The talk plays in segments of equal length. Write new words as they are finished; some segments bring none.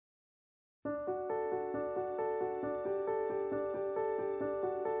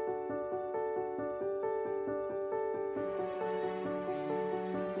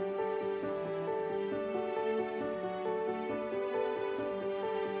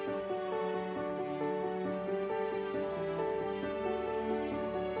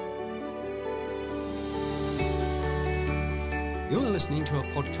You're listening to a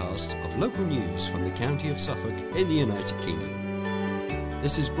podcast of local news from the county of Suffolk in the United Kingdom.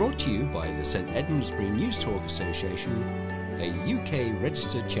 This is brought to you by the St Edmundsbury News Talk Association, a UK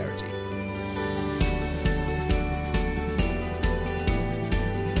registered charity.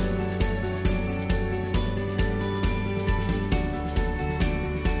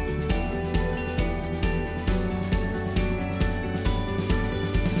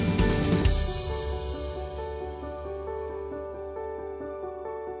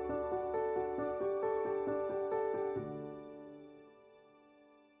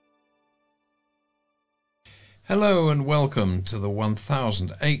 Hello and welcome to the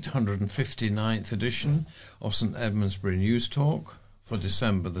 1859th edition of St Edmundsbury News Talk for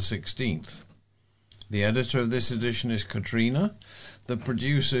December the 16th. The editor of this edition is Katrina, the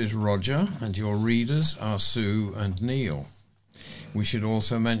producer is Roger, and your readers are Sue and Neil. We should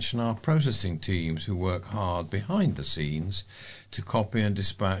also mention our processing teams who work hard behind the scenes to copy and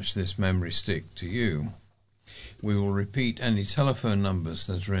dispatch this memory stick to you. We will repeat any telephone numbers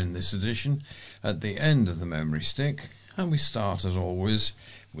that are in this edition at the end of the memory stick, and we start as always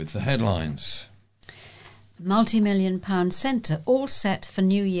with the headlines. Multi-million-pound centre all set for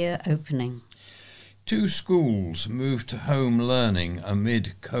New Year opening. 2 schools moved to home learning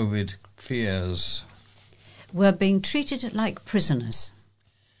amid COVID fears. We're being treated like prisoners.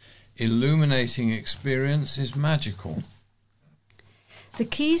 Illuminating experience is magical. The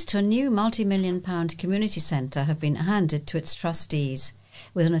keys to a new multi-million-pound community centre have been handed to its trustees,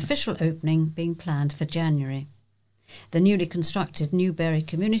 with an official opening being planned for January. The newly constructed Newbury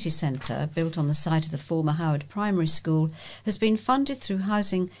Community Centre, built on the site of the former Howard Primary School, has been funded through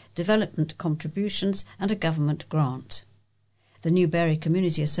housing development contributions and a government grant. The Newbury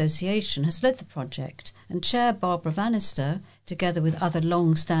Community Association has led the project, and Chair Barbara Bannister, together with other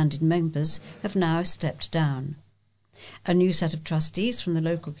long-standing members, have now stepped down. A new set of trustees from the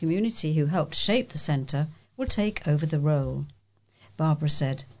local community who helped shape the centre will take over the role. Barbara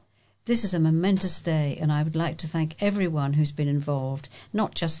said, "This is a momentous day, and I would like to thank everyone who's been involved,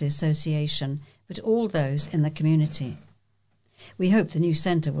 not just the association, but all those in the community. We hope the new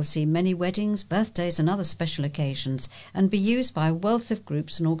centre will see many weddings, birthdays and other special occasions, and be used by a wealth of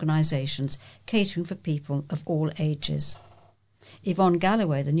groups and organisations catering for people of all ages." Yvonne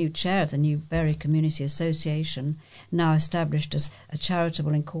Galloway, the new chair of the Newbury Community Association, now established as a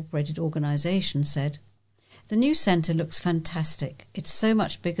charitable incorporated organisation, said, "The new centre looks fantastic. It's so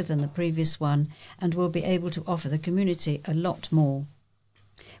much bigger than the previous one and will be able to offer the community a lot more.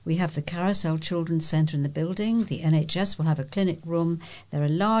 We have the Carousel Children's Centre in the building, the NHS will have a clinic room, there are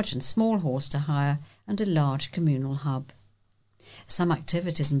large and small halls to hire and a large communal hub. Some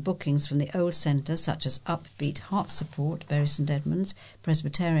activities and bookings from the old centre, such as Upbeat Heart Support, Bury St Edmunds,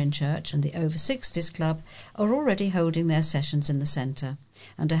 Presbyterian Church and the Over 60s Club, are already holding their sessions in the centre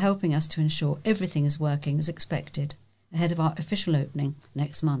and are helping us to ensure everything is working as expected, ahead of our official opening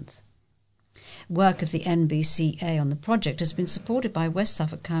next month. Work of the NBCA on the project has been supported by West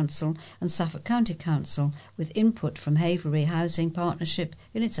Suffolk Council and Suffolk County Council, with input from Haverbury Housing Partnership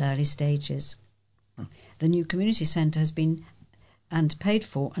in its early stages. The new community centre has been paid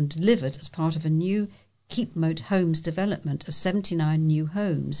for and delivered as part of a new Keepmoat Homes development of 79 new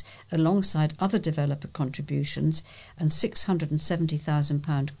homes, alongside other developer contributions and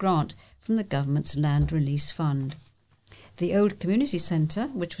 £670,000 grant from the government's Land Release Fund. The old community centre,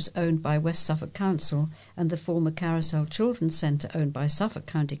 which was owned by West Suffolk Council, and the former Carousel Children's Centre, owned by Suffolk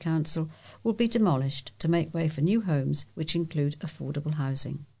County Council, will be demolished to make way for new homes which include affordable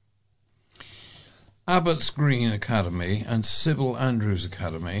housing. Abbots Green Academy and Sybil Andrews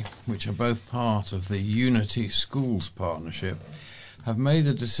Academy, which are both part of the Unity Schools Partnership, have made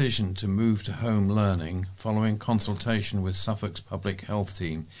the decision to move to home learning following consultation with Suffolk's Public Health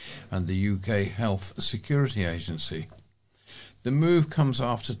Team and the UK Health Security Agency. The move comes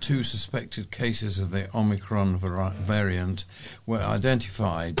after 2 suspected cases of the Omicron variant were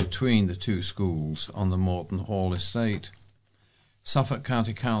identified between the 2 schools on the Morton Hall estate. Suffolk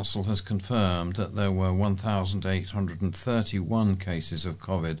County Council has confirmed that there were 1,831 cases of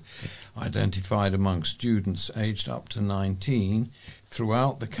COVID identified among students aged up to 19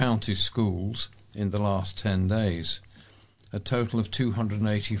 throughout the county schools in the last 10 days. A total of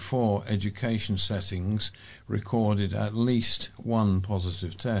 284 education settings recorded at least 1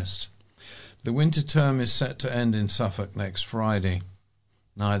 positive test. The winter term is set to end in Suffolk next Friday.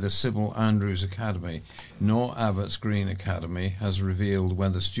 Neither Sybil Andrews Academy nor Abbots Green Academy has revealed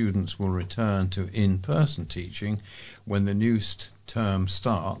whether students will return to in-person teaching when the new term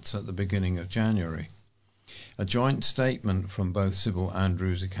starts at the beginning of January. A joint statement from both Sybil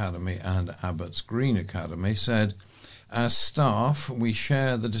Andrews Academy and Abbots Green Academy said, As staff, we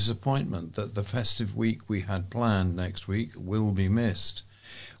share the disappointment that the festive week we had planned next week will be missed.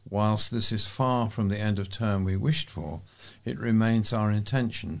 Whilst this is far from the end of term we wished for, it remains our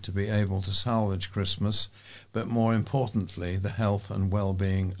intention to be able to salvage Christmas, but more importantly, the health and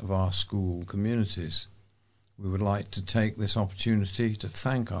well-being of our school communities. We would like to take this opportunity to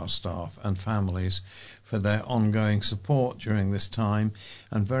thank our staff and families for their ongoing support during this time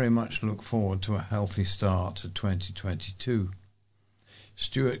and very much look forward to a healthy start to 2022.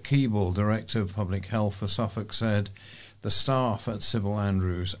 Stuart Keeble, Director of Public Health for Suffolk, said, "The staff at Sybil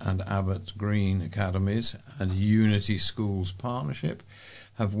Andrews and Abbott Green Academies and Unity Schools Partnership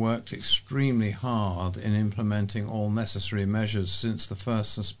have worked extremely hard in implementing all necessary measures since the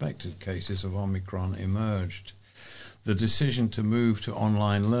first suspected cases of Omicron emerged. The decision to move to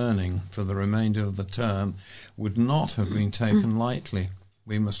online learning for the remainder of the term would not have been taken lightly.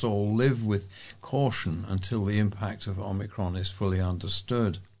 We must all live with caution until the impact of Omicron is fully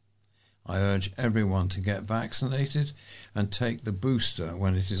understood. I urge everyone to get vaccinated and take the booster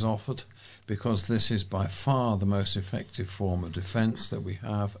when it is offered, because this is by far the most effective form of defence that we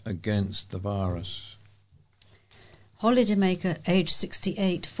have against the virus." Holidaymaker, aged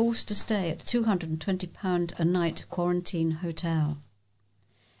 68, forced to stay at £220 a night quarantine hotel.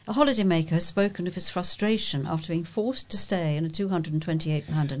 A holidaymaker has spoken of his frustration after being forced to stay in a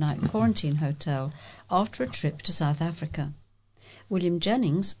 £228 a night quarantine hotel after a trip to South Africa. William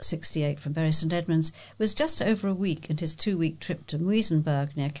Jennings, 68, from Bury St Edmunds, was just over a week in his 2-week trip to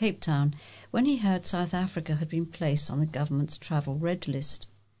Muizenberg near Cape Town when he heard South Africa had been placed on the government's travel red list.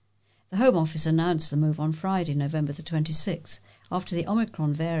 The Home Office announced the move on Friday, November the 26th, after the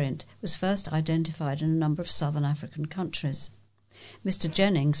Omicron variant was first identified in a number of southern African countries. Mr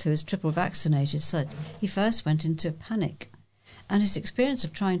Jennings, who is triple vaccinated, said he first went into a panic, and his experience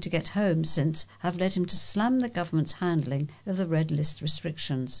of trying to get home since have led him to slam the government's handling of the red list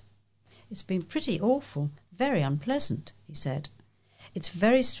restrictions. "It's been pretty awful, very unpleasant," he said. "It's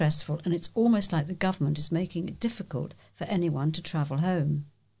very stressful, and it's almost like the government is making it difficult for anyone to travel home.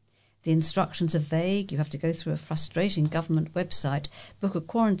 The instructions are vague. You have to go through a frustrating government website, book a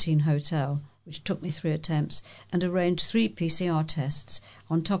quarantine hotel, which took me 3 attempts, and arrange 3 PCR tests.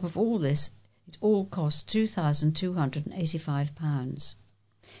 On top of all this, it all costs £2,285.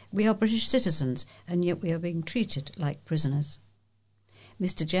 We are British citizens, and yet we are being treated like prisoners."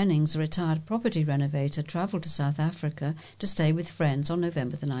 Mr Jennings, a retired property renovator, travelled to South Africa to stay with friends on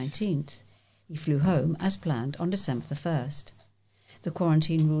November the 19th. He flew home, as planned, on December the 1st. The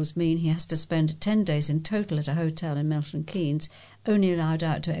quarantine rules mean he has to spend 10 days in total at a hotel in Milton Keynes, only allowed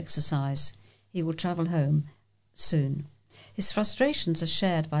out to exercise. He will travel home soon. His frustrations are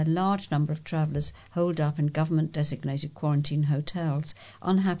shared by a large number of travellers holed up in government-designated quarantine hotels,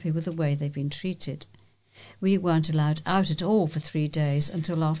 unhappy with the way they've been treated. "We weren't allowed out at all for 3 days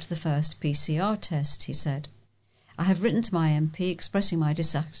until after the first PCR test," he said. "I have written to my MP expressing my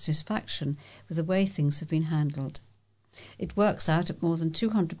dissatisfaction with the way things have been handled. It works out at more than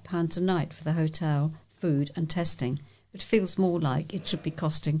 £200 a night for the hotel, food and testing, but feels more like it should be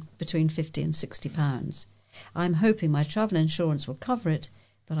costing between £50 and £60. I'm hoping my travel insurance will cover it,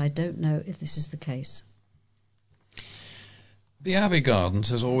 but I don't know if this is the case." The Abbey Gardens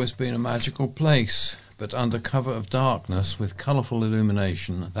has always been a magical place, but under cover of darkness with colourful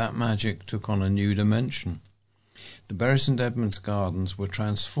illumination, that magic took on a new dimension. The Bury St Edmunds Gardens were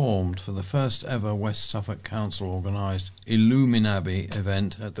transformed for the first ever West Suffolk Council organised Illuminabbey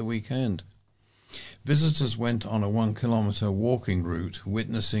event at the weekend. Visitors went on a 1-kilometre walking route,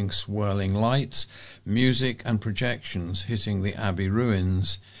 witnessing swirling lights, music and projections hitting the Abbey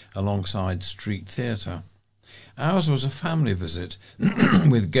ruins alongside street theatre. Ours was a family visit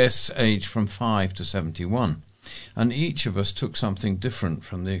with guests aged from 5 to 71, and each of us took something different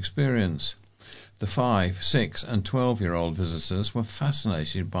from the experience. The 5-, 6- and 12-year-old visitors were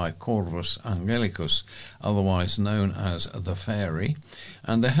fascinated by Corvus Angelicus, otherwise known as the fairy,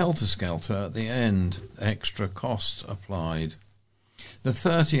 and the helter-skelter at the end, extra costs applied. The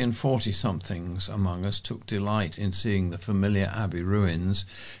 30 and 40-somethings among us took delight in seeing the familiar Abbey ruins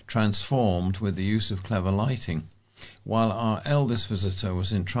transformed with the use of clever lighting, while our eldest visitor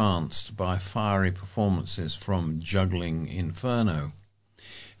was entranced by fiery performances from Juggling Inferno.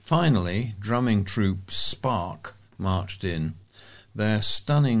 Finally, drumming troupe Spark marched in. Their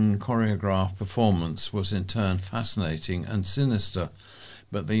stunning choreographed performance was in turn fascinating and sinister,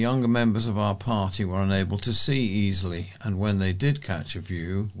 but the younger members of our party were unable to see easily, and when they did catch a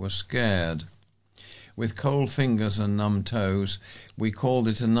view, were scared. With cold fingers and numb toes, we called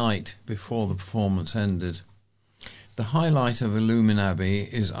it a night before the performance ended. The highlight of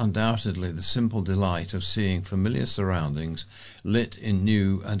Illuminabi is undoubtedly the simple delight of seeing familiar surroundings lit in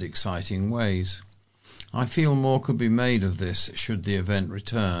new and exciting ways. I feel more could be made of this should the event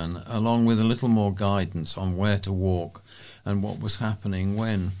return, along with a little more guidance on where to walk and what was happening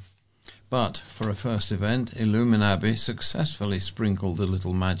when. But for a first event, Illuminabi successfully sprinkled a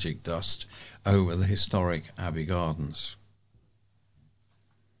little magic dust over the historic Abbey Gardens.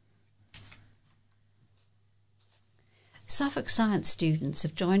 Suffolk science students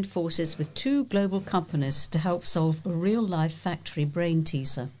have joined forces with 2 global companies to help solve a real-life factory brain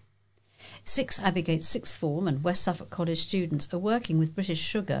teaser. 6 Abbeygate Sixth Form and West Suffolk College students are working with British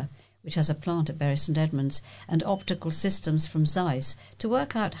Sugar, which has a plant at Bury St Edmunds, and Optical Systems from Zeiss to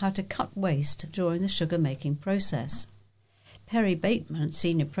work out how to cut waste during the sugar-making process. Perry Bateman,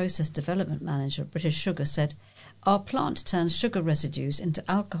 Senior Process Development Manager at British Sugar, said, "Our plant turns sugar residues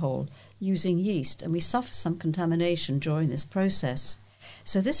into alcohol using yeast, and we suffer some contamination during this process.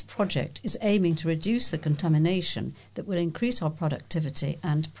 So this project is aiming to reduce the contamination that will increase our productivity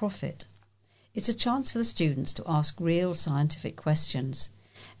and profit. It's a chance for the students to ask real scientific questions.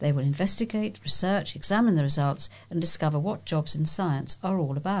 They will investigate, research, examine the results and discover what jobs in science are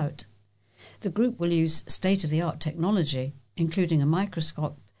all about. The group will use state-of-the-art technology, including a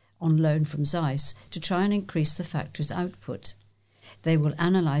microscope on loan from Zeiss, to try and increase the factory's output. They will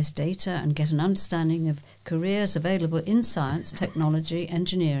analyse data and get an understanding of careers available in science, technology,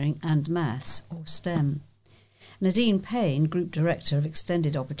 engineering and maths, or STEM." Nadine Payne, Group Director of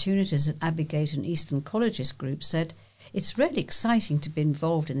Extended Opportunities at Abbeygate and Eastern Colleges Group, said, "It's really exciting to be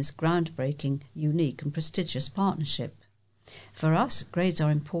involved in this groundbreaking, unique and prestigious partnership. For us, grades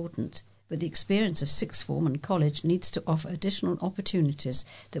are important, but the experience of sixth form and college needs to offer additional opportunities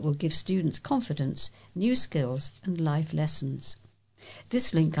that will give students confidence, new skills and life lessons.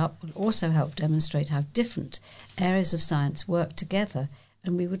 This link-up will also help demonstrate how different areas of science work together,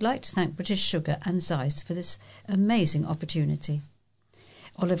 and we would like to thank British Sugar and Zeiss for this amazing opportunity."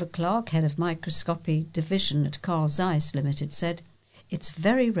 Oliver Clark, Head of Microscopy Division at Carl Zeiss Limited, said, "It's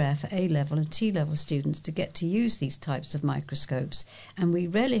very rare for A-level and T-level students to get to use these types of microscopes, and we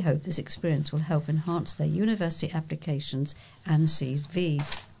really hope this experience will help enhance their university applications and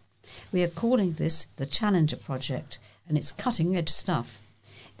CVs. We are calling this the Challenger Project, and it's cutting-edge stuff.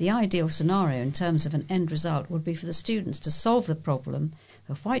 The ideal scenario in terms of an end result would be for the students to solve the problem,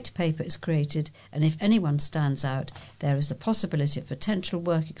 a white paper is created, and if anyone stands out, there is the possibility of potential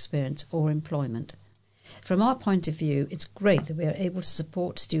work experience or employment. From our point of view, it's great that we are able to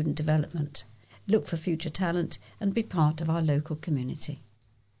support student development, look for future talent, and be part of our local community."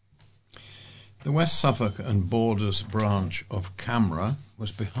 The West Suffolk and Borders branch of CAMRA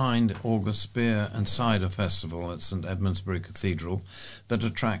was behind August Beer and Cider Festival at St Edmundsbury Cathedral that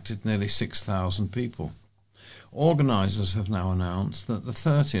attracted nearly 6,000 people. Organisers have now announced that the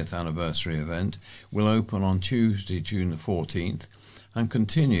 30th anniversary event will open on Tuesday, June the 14th and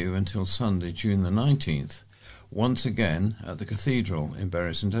continue until Sunday, June the 19th, once again at the Cathedral in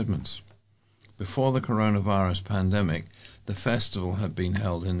Bury St Edmunds. Before the coronavirus pandemic, the festival had been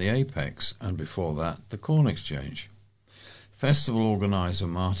held in the Apex, and before that, the Corn Exchange. Festival organiser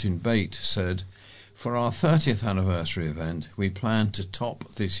Martin Bate said, "For our 30th anniversary event, we plan to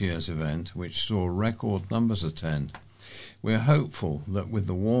top this year's event, which saw record numbers attend. We are hopeful that with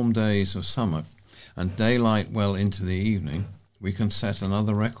the warm days of summer and daylight well into the evening, we can set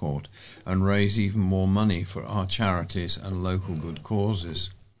another record and raise even more money for our charities and local good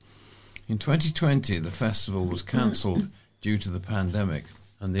causes." In 2020, the festival was cancelled due to the pandemic,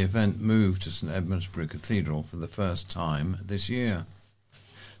 and the event moved to St Edmundsbury Cathedral for the first time this year.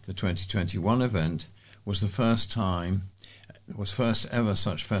 The 2021 event was first ever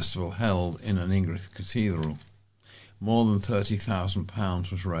such festival held in an English cathedral. More than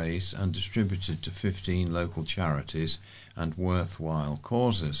 £30,000 was raised and distributed to 15 local charities and worthwhile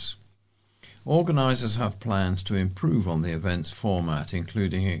causes. Organisers have plans to improve on the event's format,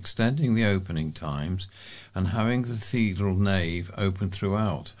 including extending the opening times and having the cathedral nave open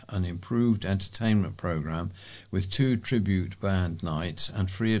throughout, an improved entertainment programme with 2 tribute band nights and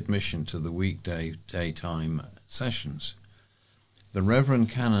free admission to the weekday daytime sessions. The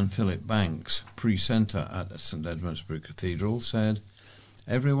Reverend Canon Philip Banks, precentor at St Edmundsbury Cathedral, said,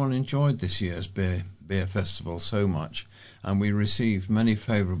 "Everyone enjoyed this year's beer festival so much, and we received many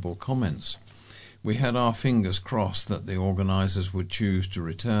favourable comments. We had our fingers crossed that the organisers would choose to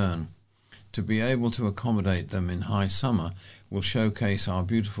return. To be able to accommodate them in high summer will showcase our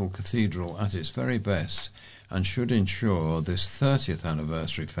beautiful cathedral at its very best and should ensure this 30th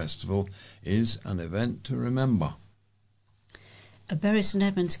anniversary festival is an event to remember." A Bury St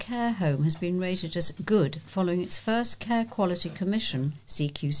Edmunds care home has been rated as good following its first Care Quality Commission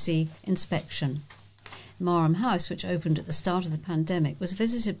 (CQC) inspection. Marham House, which opened at the start of the pandemic, was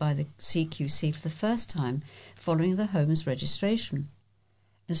visited by the CQC for the first time following the home's registration.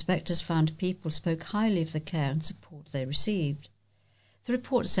 Inspectors found people spoke highly of the care and support they received. The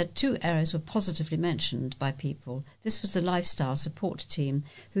report said 2 areas were positively mentioned by people. This was the lifestyle support team,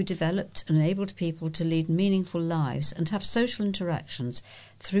 who developed and enabled people to lead meaningful lives and have social interactions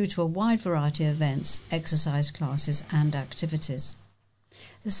through to a wide variety of events, exercise classes and activities.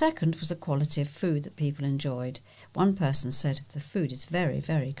 The second was the quality of food that people enjoyed. One person said, "The food is very,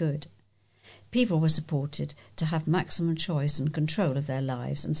 very good." People were supported to have maximum choice and control of their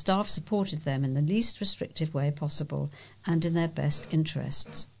lives, and staff supported them in the least restrictive way possible and in their best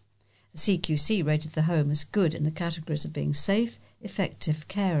interests. The CQC rated the home as good in the categories of being safe, effective,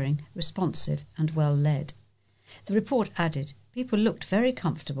 caring, responsive and well led. The report added, people looked very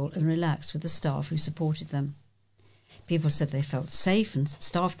comfortable and relaxed with the staff who supported them. People said they felt safe and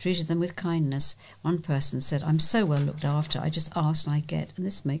staff treated them with kindness. One person said, "I'm so well looked after, I just ask and I get, and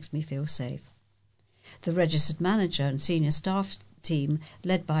this makes me feel safe." The registered manager and senior staff team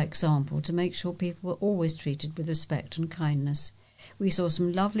led by example to make sure people were always treated with respect and kindness. We saw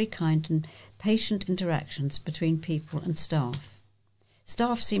some lovely, kind and patient interactions between people and staff.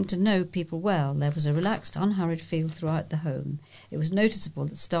 Staff seemed to know people well. There was a relaxed, unhurried feel throughout the home. It was noticeable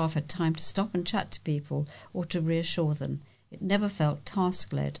that staff had time to stop and chat to people or to reassure them. It never felt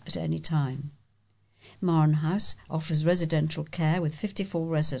task-led at any time. Marham House offers residential care with 54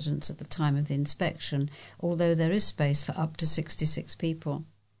 residents at the time of the inspection, although there is space for up to 66 people.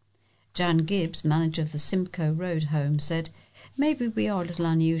 Jan Gibbs, manager of the Simcoe Road home, said, "Maybe we are a little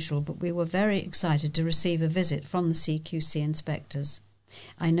unusual, but we were very excited to receive a visit from the CQC inspectors.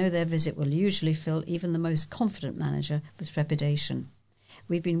 I know their visit will usually fill even the most confident manager with trepidation.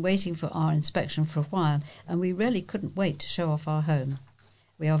 We've been waiting for our inspection for a while, and we really couldn't wait to show off our home.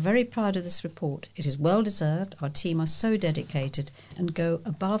 We are very proud of this report. It is well deserved. Our team are so dedicated and go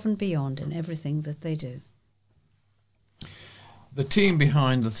above and beyond in everything that they do." The team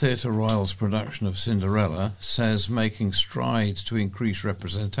behind the Theatre Royal's production of Cinderella says making strides to increase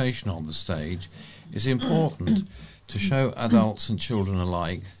representation on the stage is important to show adults and children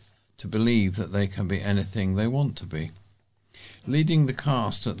alike to believe that they can be anything they want to be. Leading the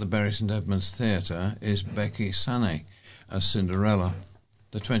cast at the Bury St Edmunds Theatre is Becky Sanneh as Cinderella.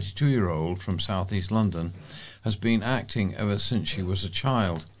 The 22-year-old from South East London has been acting ever since she was a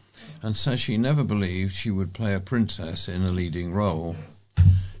child and says she never believed she would play a princess in a leading role.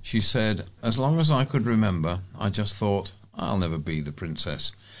 She said, "As long as I could remember, I just thought, I'll never be the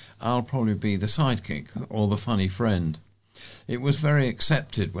princess. I'll probably be the sidekick or the funny friend. It was very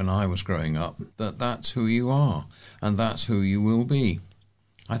accepted when I was growing up that that's who you are and that's who you will be.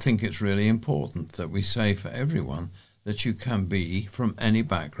 I think it's really important that we say for everyone that you can be from any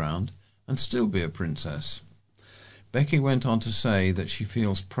background and still be a princess." Becky went on to say that she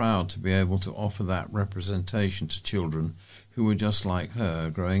feels proud to be able to offer that representation to children who were just like her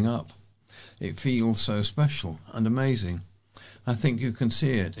growing up. It feels so special and amazing. I think you can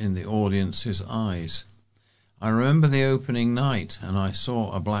see it in the audience's eyes. I remember the opening night and I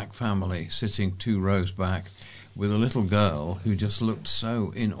saw a black family sitting 2 rows back with a little girl who just looked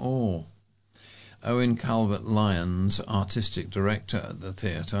so in awe. Owen Calvert-Lyons, artistic director at the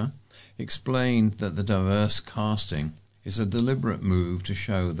theatre, explained that the diverse casting is a deliberate move to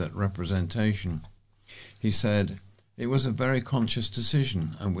show that representation. He said, "It was a very conscious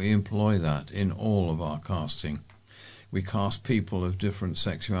decision and we employ that in all of our casting. We cast people of different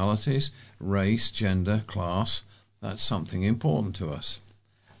sexualities, race, gender, class. That's something important to us.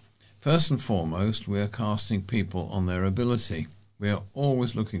 First and foremost, we are casting people on their ability. We are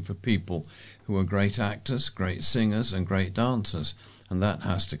always looking for people who are great actors, great singers and great dancers, and that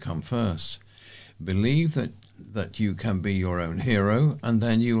has to come first. Believe that you can be your own hero, and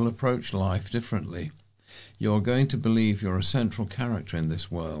then you will approach life differently. You're going to believe you're a central character in this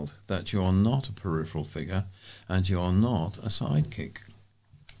world, that you're not a peripheral figure, and you're not a sidekick."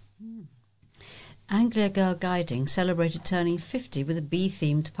 Anglia Girl Guiding celebrated turning 50 with a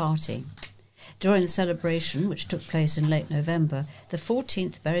bee-themed party. During the celebration, which took place in late November, the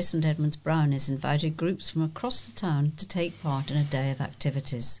 14th Bury St Edmunds Brownies invited groups from across the town to take part in a day of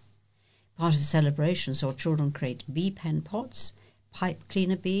activities. Part of the celebration saw children create bee pen pots, pipe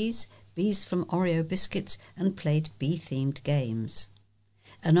cleaner bees, bees from Oreo biscuits, and played bee-themed games.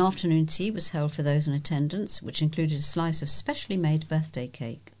 An afternoon tea was held for those in attendance, which included a slice of specially made birthday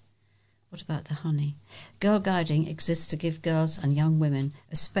cake. What about the honey? Girl Guiding exists to give girls and young women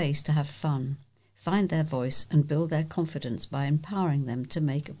a space to have fun. find their voice and build their confidence by empowering them to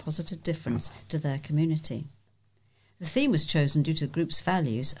make a positive difference to their community. The theme was chosen due to the group's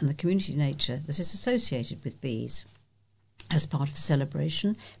values and the community nature that is associated with bees. As part of the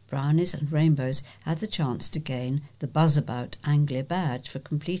celebration, Brownies and Rainbows had the chance to gain the Buzzabout Anglia badge for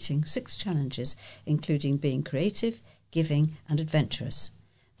completing 6 challenges, including being creative, giving and adventurous.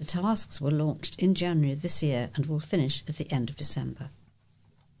 The tasks were launched in January this year and will finish at the end of December.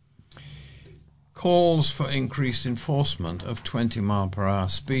 Calls for increased enforcement of 20-mile-per-hour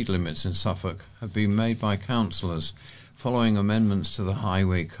speed limits in Suffolk have been made by councillors following amendments to the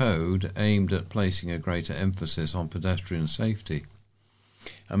Highway Code aimed at placing a greater emphasis on pedestrian safety.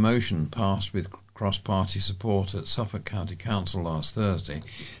 A motion passed with cross-party support at Suffolk County Council last Thursday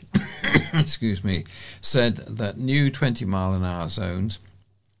said that new 20-mile-an-hour zones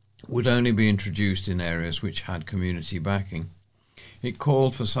would only be introduced in areas which had community backing. It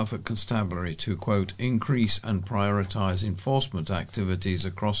called for Suffolk Constabulary to, quote, increase and prioritise enforcement activities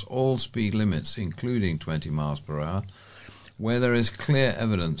across all speed limits, including 20 miles per hour, where there is clear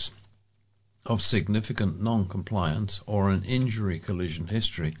evidence of significant non-compliance or an injury collision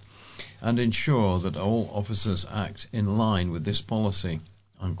history, and ensure that all officers act in line with this policy,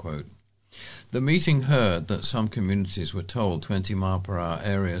 unquote. The meeting heard that some communities were told 20-mile-per-hour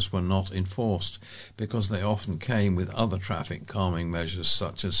areas were not enforced because they often came with other traffic calming measures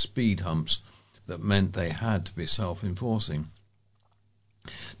such as speed humps that meant they had to be self-enforcing.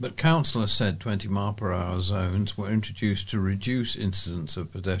 But councillors said 20-mile-per-hour zones were introduced to reduce incidents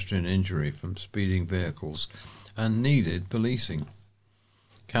of pedestrian injury from speeding vehicles and needed policing.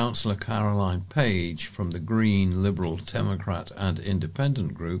 Councillor Caroline Page from the Green, Liberal, Democrat and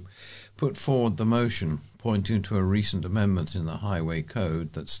Independent group put forward the motion, pointing to a recent amendment in the Highway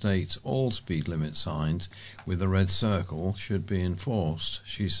Code that states all speed limit signs with a red circle should be enforced.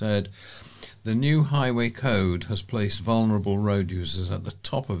 She said, the new Highway Code has placed vulnerable road users at the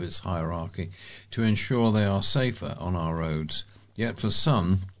top of its hierarchy to ensure they are safer on our roads. Yet for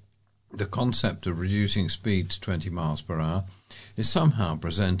some, the concept of reducing speed to 20 miles per hour is somehow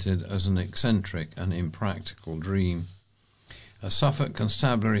presented as an eccentric and impractical dream. A Suffolk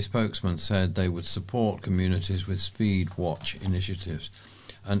Constabulary spokesman said they would support communities with speed watch initiatives,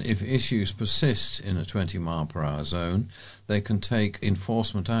 and if issues persist in a 20-mile-per-hour zone, they can take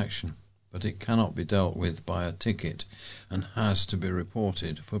enforcement action, but it cannot be dealt with by a ticket and has to be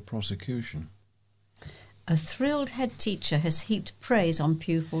reported for prosecution. A thrilled head teacher has heaped praise on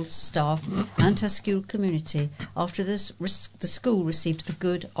pupils, staff and her school community after the school received a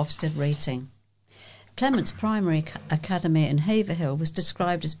good Ofsted rating. Clements Primary Academy in Haverhill was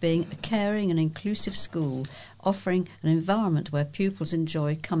described as being a caring and inclusive school, offering an environment where pupils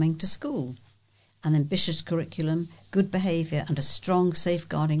enjoy coming to school. An ambitious curriculum, good behaviour and a strong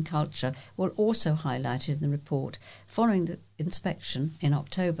safeguarding culture were also highlighted in the report following the inspection in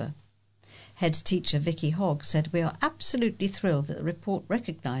October. Head teacher Vicky Hogg said, we are absolutely thrilled that the report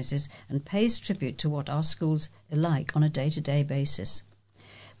recognises and pays tribute to what our schools are like on a day-to-day basis.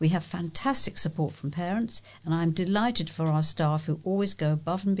 We have fantastic support from parents, and I am delighted for our staff who always go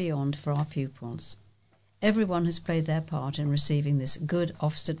above and beyond for our pupils. Everyone has played their part in receiving this good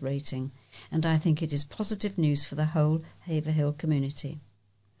Ofsted rating, and I think it is positive news for the whole Haverhill community.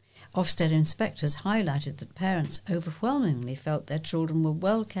 Ofsted inspectors highlighted that parents overwhelmingly felt their children were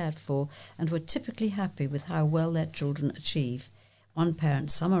well cared for and were typically happy with how well their children achieve. One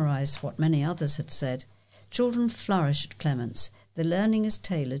parent summarised what many others had said, children flourish at Clements. The learning is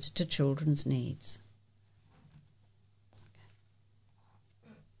tailored to children's needs.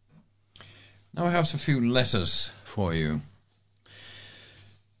 Now I have a few letters for you.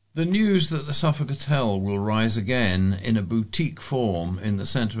 The news that the Suffolk Hotel will rise again in a boutique form in the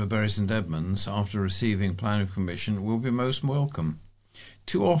centre of Bury St Edmunds after receiving planning permission will be most welcome.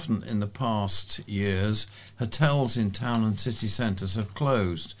 Too often in the past years, hotels in town and city centres have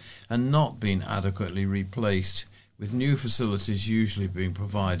closed and not been adequately replaced, with new facilities usually being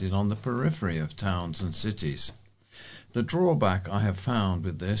provided on the periphery of towns and cities. The drawback I have found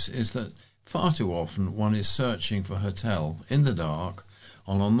with this is that far too often one is searching for a hotel in the dark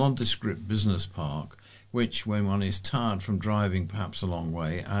on a nondescript business park, which, when one is tired from driving perhaps a long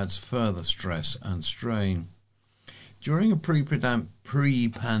way, adds further stress and strain. During a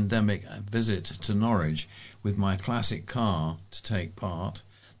pre-pandemic visit to Norwich with my classic car to take part,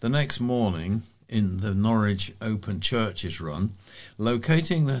 the next morning in the Norwich Open Churches run,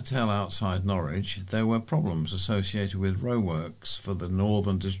 locating the hotel outside Norwich, there were problems associated with roadworks for the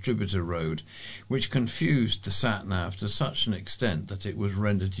Northern Distributor Road, which confused the sat-nav to such an extent that it was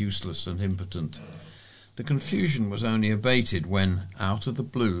rendered useless and impotent. The confusion was only abated when, out of the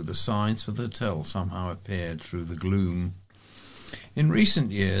blue, the signs for the hotel somehow appeared through the gloom. In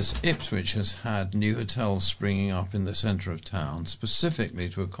recent years, Ipswich has had new hotels springing up in the centre of town, specifically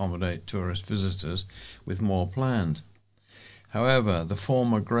to accommodate tourist visitors, with more planned. However, the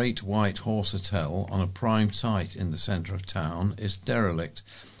former Great White Horse Hotel, on a prime site in the centre of town, is derelict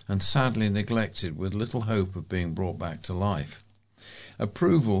and sadly neglected, with little hope of being brought back to life.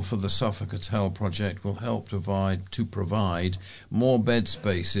 Approval for the Suffolk Hotel project will help to provide more bed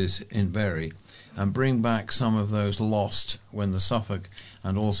spaces in Bury and bring back some of those lost when the Suffolk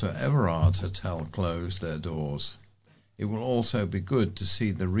and also Everard's Hotel closed their doors. It will also be good to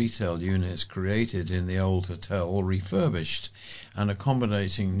see the retail units created in the old hotel refurbished and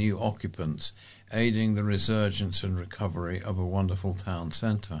accommodating new occupants, aiding the resurgence and recovery of a wonderful town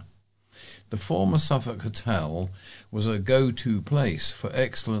centre. The former Suffolk Hotel was a go-to place for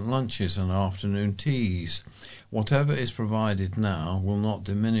excellent lunches and afternoon teas. Whatever is provided now will not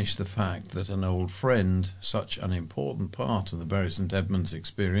diminish the fact that an old friend, such an important part of the Bury St Edmunds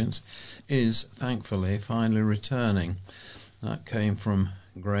experience, is, thankfully, finally returning. That came from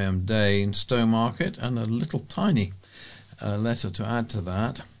Graham Day in Stowmarket, and a little tiny letter to add to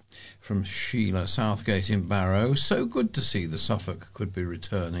that from Sheila Southgate in Barrow. So good to see the Suffolk could be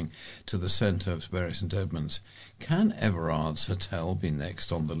returning to the centre of Bury St Edmunds. Can Everard's Hotel be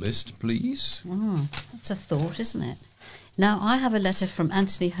next on the list, please? That's a thought, isn't it? Now, I have a letter from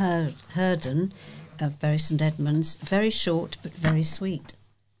Anthony Herden of Bury St Edmunds, very short but very sweet.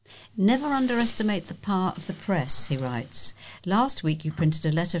 Never underestimate the power of the press, he writes. Last week you printed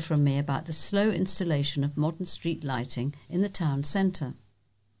a letter from me about the slow installation of modern street lighting in the town centre.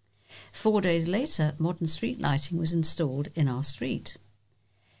 4 days later, modern street lighting was installed in our street.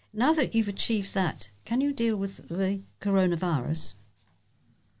 Now that you've achieved that, can you deal with the coronavirus?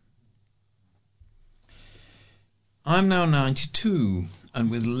 I'm now 92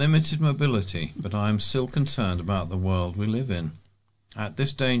 and with limited mobility, but I am still concerned about the world we live in. At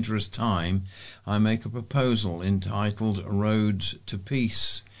this dangerous time, I make a proposal entitled Roads to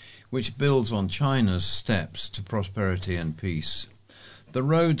Peace, which builds on China's steps to prosperity and peace. The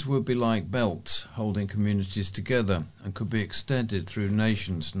roads would be like belts holding communities together and could be extended through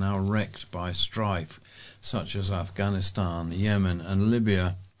nations now wrecked by strife, such as Afghanistan, Yemen and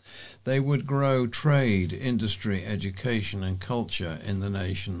Libya. They would grow trade, industry, education and culture in the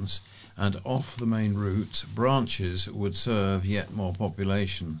nations, and off the main routes, branches would serve yet more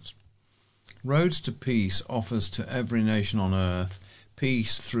populations. Roads to Peace offers to every nation on earth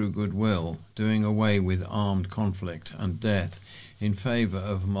peace through goodwill, doing away with armed conflict and death in favour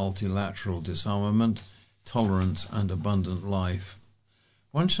of multilateral disarmament, tolerance and abundant life.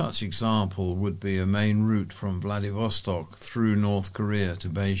 One such example would be a main route from Vladivostok through North Korea to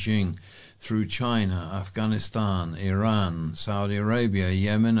Beijing, through China, Afghanistan, Iran, Saudi Arabia,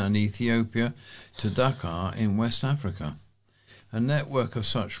 Yemen and Ethiopia to Dakar in West Africa. A network of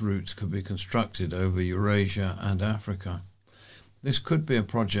such routes could be constructed over Eurasia and Africa. This could be a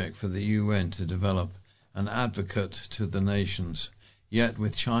project for the UN to develop, an advocate to the nations, yet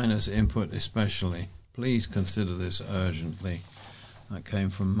with China's input especially. Please consider this urgently. That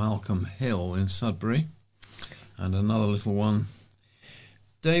came from Malcolm Hill in Sudbury. And another little one.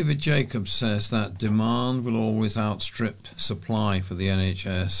 David Jacobs says that demand will always outstrip supply for the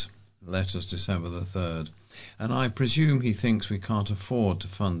NHS. Letters December the 3rd. And I presume he thinks we can't afford to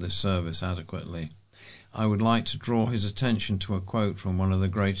fund this service adequately. I would like to draw his attention to a quote from one of the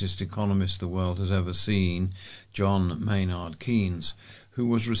greatest economists the world has ever seen, John Maynard Keynes, who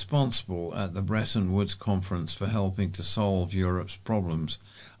was responsible at the Bretton Woods Conference for helping to solve Europe's problems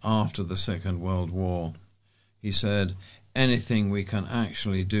after the Second World War. He said, "Anything we can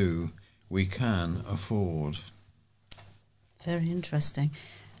actually do, we can afford." Very interesting.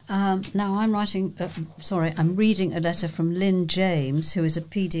 Now I'm reading a letter from Lynn James, who is a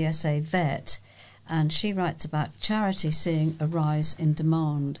PDSA vet, and she writes about charity seeing a rise in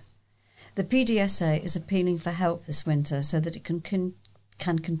demand. The PDSA is appealing for help this winter so that it can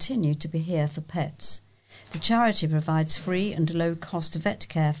continue to be here for pets. The charity provides free and low-cost vet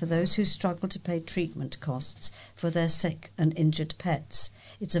care for those who struggle to pay treatment costs for their sick and injured pets.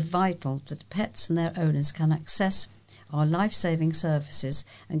 It's vital that pets and their owners can access our life-saving services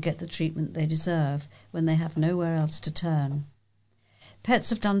and get the treatment they deserve when they have nowhere else to turn.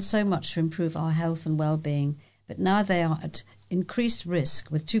 Pets have done so much to improve our health and well-being, but now they are at increased risk,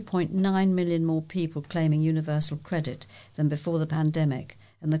 with 2.9 million more people claiming universal credit than before the pandemic,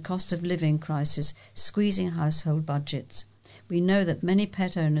 and the cost of living crisis squeezing household budgets. We know that many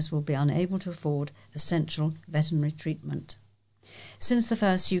pet owners will be unable to afford essential veterinary treatment. Since the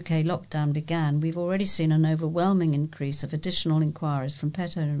first UK lockdown began, we've already seen an overwhelming increase of additional inquiries from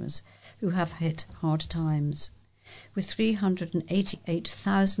pet owners who have hit hard times. With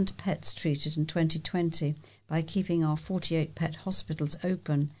 388,000 pets treated in 2020 by keeping our 48 pet hospitals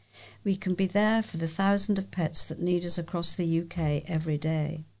open, we can be there for the thousands of pets that need us across the UK every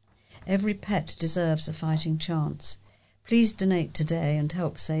day. Every pet deserves a fighting chance. Please donate today and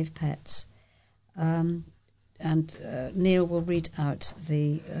help save pets. Neil will read out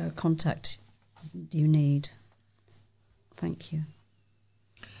the contact you need. Thank you.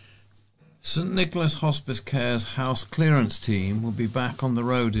 St Nicholas Hospice Care's house clearance team will be back on the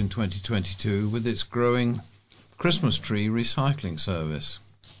road in 2022 with its growing Christmas tree recycling service.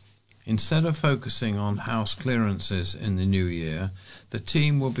 Instead of focusing on house clearances in the new year, the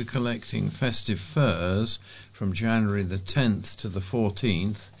team will be collecting festive furs from January the 10th to the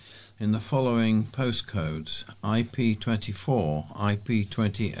 14th in the following postcodes: IP24,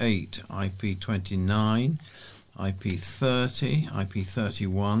 IP28, IP29, IP30,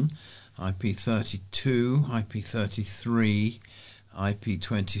 IP31, IP32, IP33,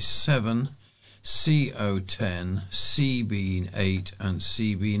 IP27, CO10, CB8 and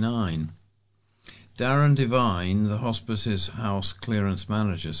CB9. Darren Devine, the hospice's house clearance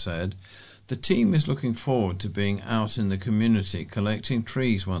manager, said, "The team is looking forward to being out in the community collecting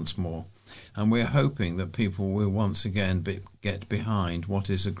trees once more, and we're hoping that people will once again get behind what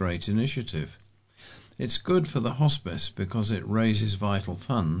is a great initiative. It's good for the hospice because it raises vital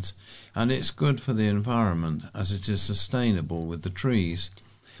funds, and it's good for the environment as it is sustainable with the trees,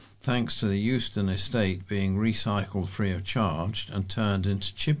 thanks to the Euston estate being recycled free of charge and turned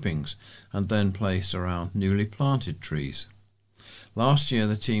into chippings and then placed around newly planted trees. Last year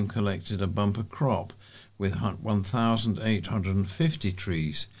the team collected a bumper crop with 1,850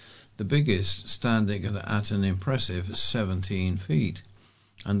 trees, the biggest standing at an impressive 17 feet,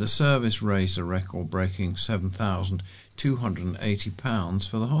 and the service raised a record-breaking £7,280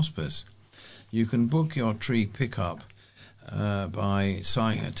 for the hospice. You can book your tree pickup by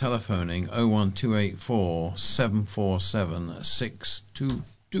telephoning 01284 747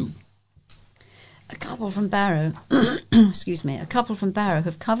 622. A couple from Barrow, a couple from Barrow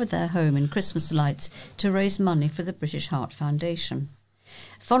have covered their home in Christmas lights to raise money for the British Heart Foundation.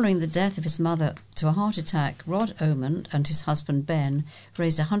 Following the death of his mother to a heart attack, Rod Oman and his husband Ben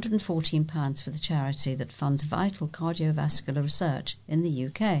raised £114 for the charity that funds vital cardiovascular research in the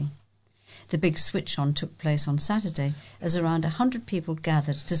UK. The big switch-on took place on Saturday as around 100 people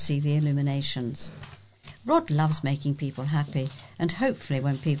gathered to see the illuminations. Rod loves making people happy, and hopefully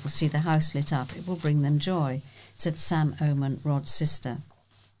when people see the house lit up it will bring them joy, said Sam Oman, Rod's sister.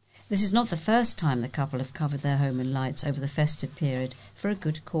 This is not the first time the couple have covered their home in lights over the festive period for a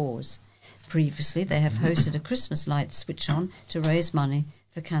good cause. Previously they have hosted a Christmas lights switch-on to raise money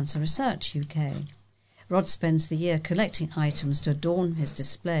for Cancer Research UK. Rod spends the year collecting items to adorn his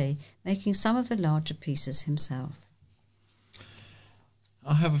display, making some of the larger pieces himself.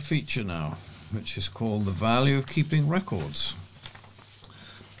 I have a feature now, which is called The Value of Keeping Records.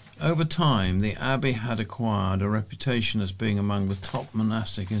 Over time, the Abbey had acquired a reputation as being among the top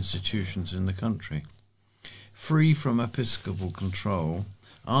monastic institutions in the country. Free from episcopal control,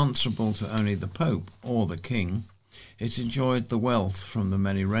 answerable to only the Pope or the King, it enjoyed the wealth from the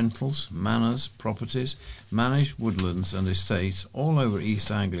many rentals, manors, properties, managed woodlands and estates all over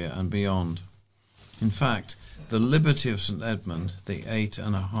East Anglia and beyond. In fact, the liberty of St Edmund, the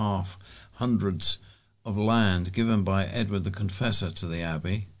 8.5 hundreds of land given by Edward the Confessor to the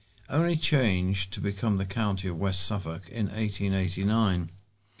Abbey, only changed to become the county of West Suffolk in 1889.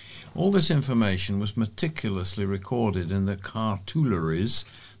 All this information was meticulously recorded in the cartularies,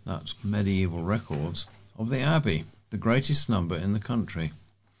 that's medieval records, of the Abbey, the greatest number in the country.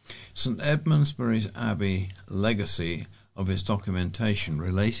 St Edmundsbury's Abbey legacy of its documentation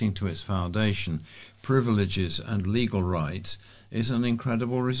relating to its foundation, privileges and legal rights is an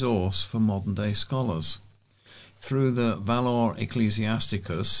incredible resource for modern-day scholars. Through the Valor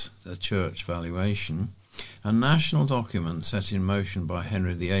Ecclesiasticus, the church valuation, a national document set in motion by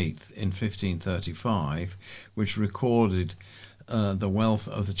Henry VIII in 1535, which recorded the wealth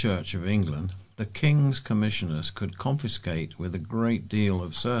of the Church of England, the King's commissioners could confiscate with a great deal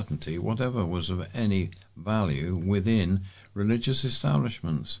of certainty whatever was of any value within religious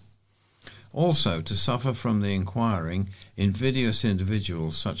establishments. Also, to suffer from the inquiring, invidious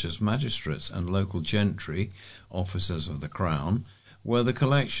individuals such as magistrates and local gentry, officers of the Crown, were the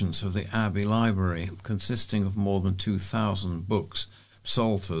collections of the Abbey Library, consisting of more than 2,000 books,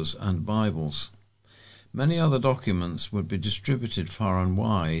 psalters and Bibles. Many other documents would be distributed far and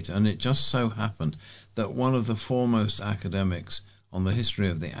wide, and it just so happened that one of the foremost academics on the history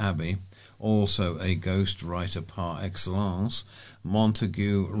of the Abbey, also a ghost writer par excellence,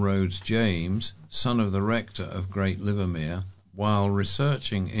 Montague Rhodes James, son of the rector of Great Livermere, while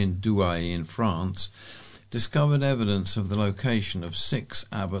researching in Douai in France, discovered evidence of the location of 6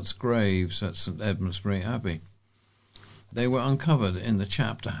 abbots' graves at St Edmundsbury Abbey. They were uncovered in the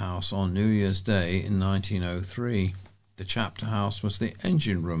chapter house on New Year's Day in 1903. The chapter house was the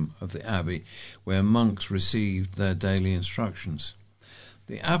engine room of the abbey, where monks received their daily instructions.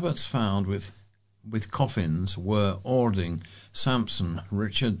 The abbots found with coffins were Ording, Sampson,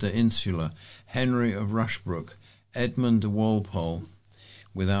 Richard de Insula, Henry of Rushbrook, Edmund de Walpole.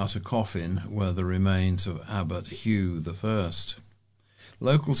 Without a coffin were the remains of Abbot Hugh I.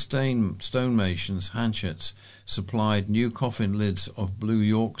 Local stonemasons, Hanchets, supplied new coffin lids of blue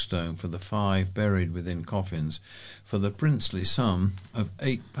York stone for the 5 buried within coffins, for the princely sum of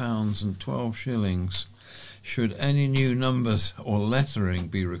 £8 and 12 shillings. Should any new numbers or lettering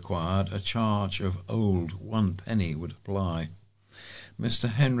be required, a charge of old 1 penny would apply. Mr.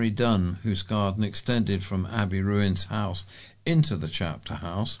 Henry Dunn, whose garden extended from Abbey Ruins House into the chapter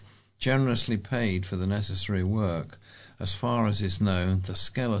house, generously paid for the necessary work. As far as is known, the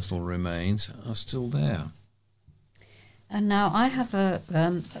skeletal remains are still there. And now I have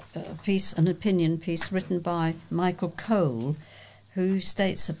an opinion piece written by Michael Cole, who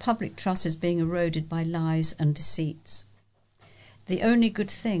states the public trust is being eroded by lies and deceits. The only good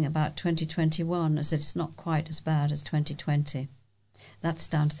thing about 2021 is that it's not quite as bad as 2020. That's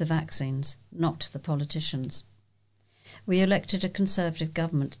down to the vaccines, not the politicians. We elected a Conservative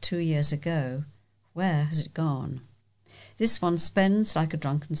government 2 years ago. Where has it gone? This one spends like a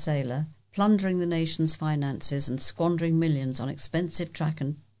drunken sailor, plundering the nation's finances and squandering millions on expensive track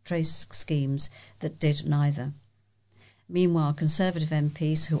and trace schemes that did neither. Meanwhile, Conservative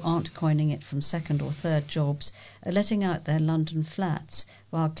MPs who aren't coining it from 2nd or 3rd jobs are letting out their London flats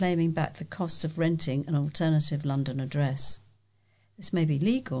while claiming back the costs of renting an alternative London address. This may be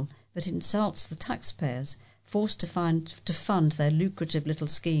legal, but it insults the taxpayers, forced to fund their lucrative little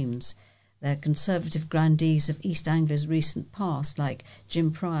schemes. Their Conservative grandees of East Anglia's recent past, like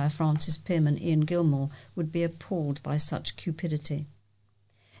Jim Pryor, Francis Pym and Ian Gilmore, would be appalled by such cupidity.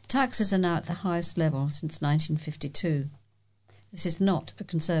 Taxes are now at the highest level since 1952. This is not a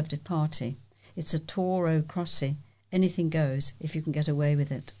Conservative party. It's a Toro-crossy. Anything goes if you can get away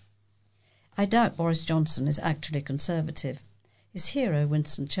with it. I doubt Boris Johnson is actually Conservative. His hero,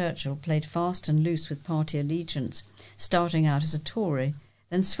 Winston Churchill, played fast and loose with party allegiance, starting out as a Tory,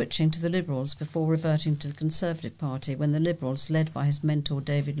 then switching to the Liberals before reverting to the Conservative Party when the Liberals, led by his mentor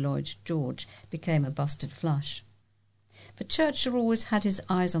David Lloyd George, became a busted flush. But Churchill always had his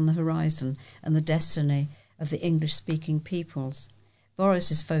eyes on the horizon and the destiny of the English-speaking peoples.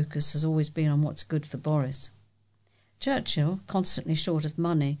 Boris's focus has always been on what's good for Boris. Churchill, constantly short of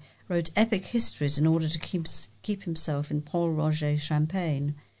money, wrote epic histories in order to keep himself in Paul Roger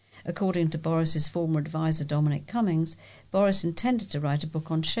champagne. According to Boris's former advisor Dominic Cummings, Boris intended to write a book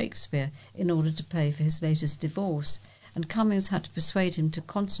on Shakespeare in order to pay for his latest divorce, and Cummings had to persuade him to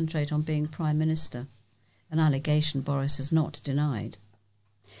concentrate on being Prime Minister, an allegation Boris has not denied.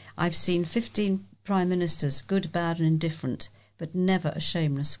 I've seen 15 Prime Ministers, good, bad and indifferent, but never a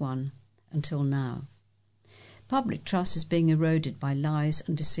shameless one, until now. Public trust is being eroded by lies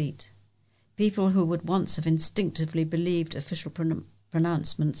and deceit. People who would once have instinctively believed official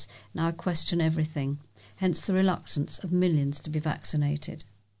pronouncements now question everything, hence the reluctance of millions to be vaccinated.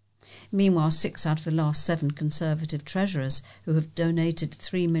 Meanwhile, 6 out of the last 7 Conservative treasurers who have donated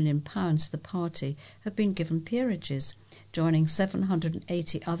 £3 million to the party have been given peerages, joining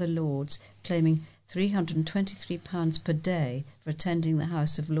 780 other lords claiming £323 per day for attending the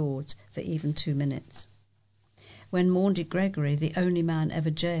House of Lords for even 2 minutes. When Maundy Gregory, the only man ever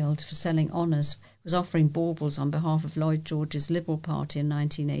jailed for selling honours, was offering baubles on behalf of Lloyd George's Liberal Party in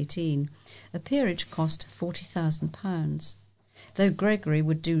 1918, a peerage cost £40,000. Though Gregory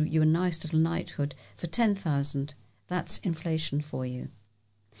would do you a nice little knighthood for £10,000, that's inflation for you.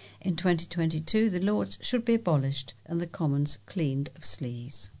 In 2022, the Lords should be abolished and the Commons cleaned of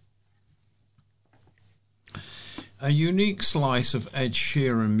sleaze. A unique slice of Ed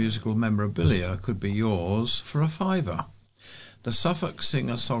Sheeran musical memorabilia could be yours for £5. The Suffolk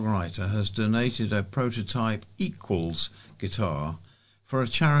singer-songwriter has donated a prototype Equals guitar for a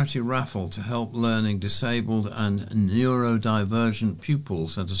charity raffle to help learning disabled and neurodivergent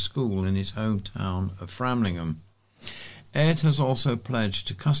pupils at a school in his hometown of Framlingham. Ed has also pledged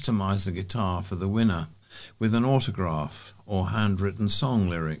to customise the guitar for the winner with an autograph or handwritten song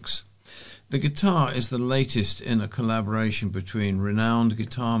lyrics. The guitar is the latest in a collaboration between renowned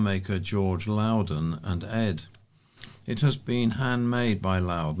guitar maker George Loudon and Ed. It has been handmade by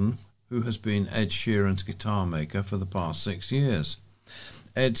Loudon, who has been Ed Sheeran's guitar maker for the past 6 years.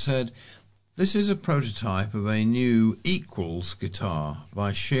 Ed said, "This is a prototype of a new Equals guitar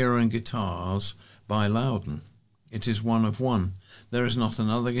by Sheeran Guitars by Loudon. It is one of one. There is not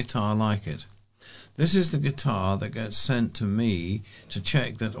another guitar like it. This is the guitar that gets sent to me to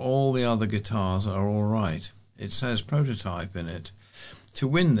check that all the other guitars are all right. It says prototype in it. To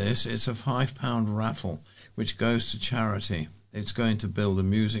win this, it's a £5 raffle, which goes to charity. It's going to build a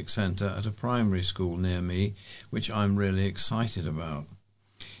music centre at a primary school near me, which I'm really excited about.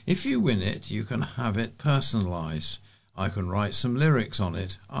 If you win it, you can have it personalised. I can write some lyrics on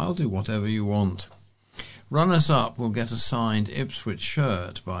it. I'll do whatever you want. Runners-up will get a signed Ipswich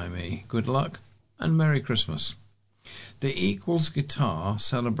shirt by me. Good luck and Merry Christmas." The Equals guitar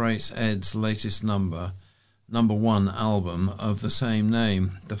celebrates Ed's latest number 1 album of the same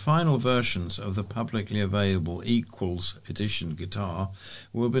name. The final versions of the publicly available Equals edition guitar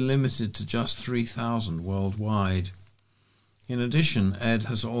will be limited to just 3,000 worldwide. In addition, Ed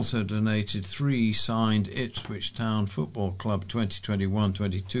has also donated 3 signed Ipswich Town Football Club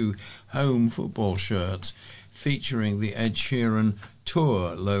 2021-22 home football shirts featuring the Ed Sheeran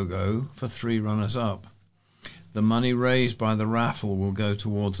Tour logo for 3 runners-up. The money raised by the raffle will go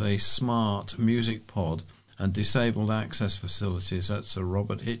towards a smart music pod and disabled access facilities at Sir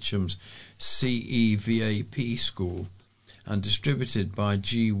Robert Hitcham's CEVAP school, and distributed by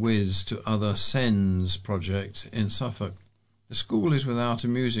Gee Whiz to other SENS projects in Suffolk. The school is without a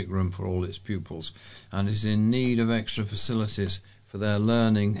music room for all its pupils and is in need of extra facilities for their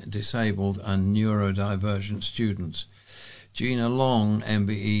learning, disabled and neurodivergent students. Gina Long,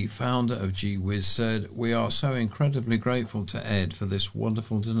 MBE, founder of Gee Whiz, said, "We are so incredibly grateful to Ed for this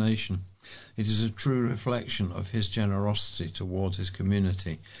wonderful donation. It is a true reflection of his generosity towards his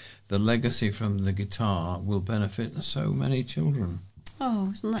community. The legacy from the guitar will benefit so many children."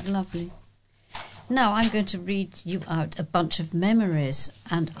 Oh, isn't that lovely? Now I'm going to read you out a bunch of memories,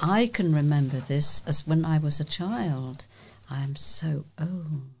 and I can remember this as when I was a child. I am so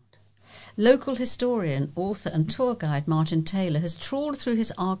old. Local historian, author and tour guide Martin Taylor has trawled through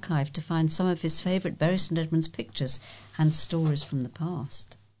his archive to find some of his favourite Bury St Edmunds pictures and stories from the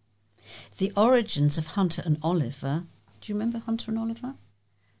past. The origins of Hunter and Oliver. Do you remember Hunter and Oliver?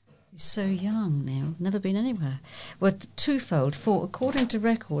 You're so young, Neil, never been anywhere. Were twofold, for according to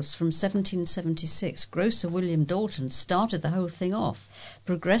records from 1776, grocer William Dalton started the whole thing off,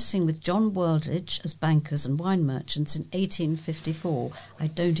 progressing with John Worldridge as bankers and wine merchants in 1854. I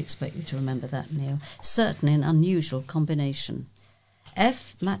don't expect you to remember that, Neil. Certainly an unusual combination.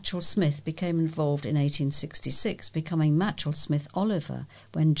 F. Matchell Smith became involved in 1866, becoming Matchell Smith Oliver,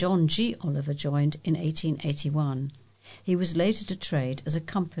 when John G. Oliver joined in 1881. He was later to trade as a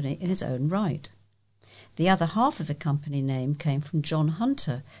company in his own right. The other half of the company name came from John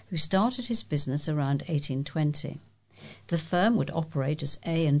Hunter, who started his business around 1820. The firm would operate as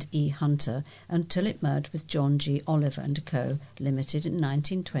A&E Hunter until it merged with John G. Oliver & Co. Limited in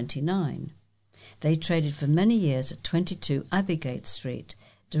 1929. They traded for many years at 22 Abbeygate Street,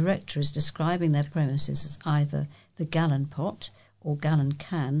 directories describing their premises as either the Gallon Pot or Gallon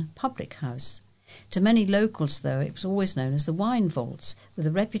Can public house. To many locals, though, it was always known as the Wine Vaults, with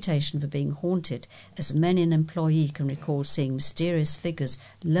a reputation for being haunted, as many an employee can recall seeing mysterious figures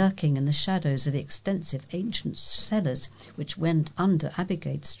lurking in the shadows of the extensive ancient cellars which went under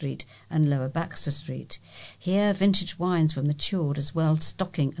Abbeygate Street and Lower Baxter Street. Here vintage wines were matured, as well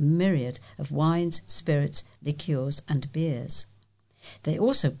stocking a myriad of wines, spirits, liqueurs and beers. They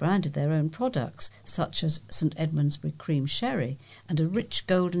also branded their own products, such as St Edmundsbury Cream Sherry and a rich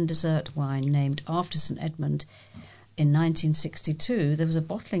golden dessert wine named after St Edmund. In 1962, there was a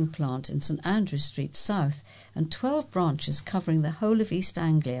bottling plant in St Andrew Street South and 12 branches covering the whole of East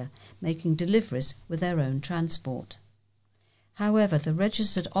Anglia, making deliveries with their own transport. However, the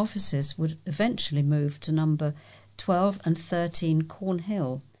registered offices would eventually move to number 12 and 13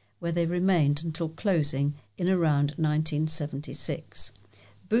 Cornhill, where they remained until closing in around 1976.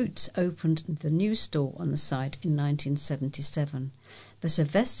 Boots opened the new store on the site in 1977, but a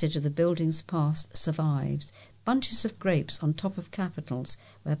vestige of the building's past survives, bunches of grapes on top of capitals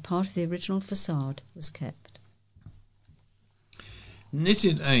where part of the original facade was kept.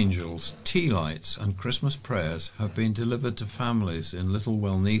 Knitted angels, tea lights and Christmas prayers have been delivered to families in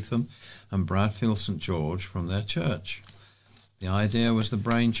Littlewell Neatham and Bradfield St George from their church. The idea was the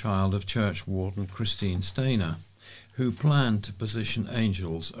brainchild of church warden Christine Stainer, who planned to position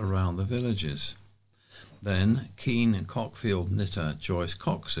angels around the villages. Then Keene and Cockfield knitter Joyce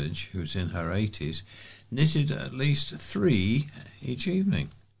Coxidge, who's in her 80s, knitted at least 3 each evening.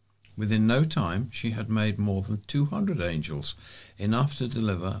 Within no time she had made more than 200 angels, enough to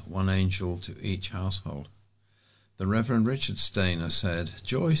deliver 1 angel to each household. The Reverend Richard Stainer said,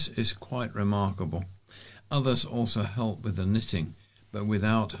 "Joyce is quite remarkable. Others also help with the knitting, but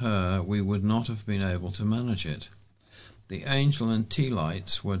without her we would not have been able to manage it." The angel and tea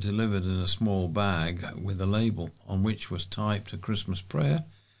lights were delivered in a small bag with a label on which was typed a Christmas prayer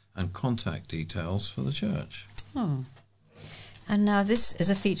and contact details for the church. Oh. And now this is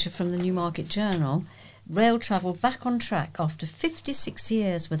a feature from the Newmarket Journal. Rail travel back on track after 56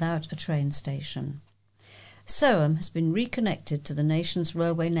 years without a train station. Soham has been reconnected to the nation's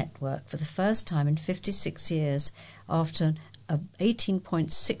railway network for the first time in 56 years after an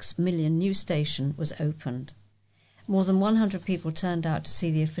 18.6 million new station was opened. More than 100 people turned out to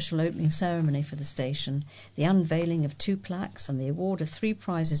see the official opening ceremony for the station, the unveiling of 2 plaques and the award of 3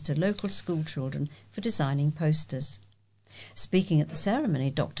 prizes to local school children for designing posters. Speaking at the ceremony,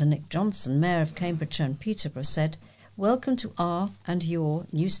 Dr. Nick Johnson, Mayor of Cambridgeshire and Peterborough, said, "Welcome to our and your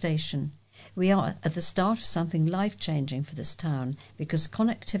new station. We are at the start of something life-changing for this town because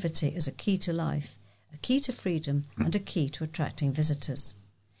connectivity is a key to life, a key to freedom and a key to attracting visitors.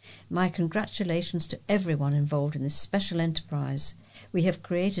 My congratulations to everyone involved in this special enterprise. We have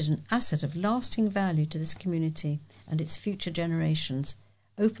created an asset of lasting value to this community and its future generations,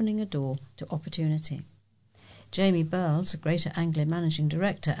 opening a door to opportunity." Jamie Burles, Greater Anglia Managing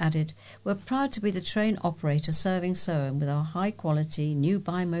Director, added, "We're proud to be the train operator serving Soham with our high-quality new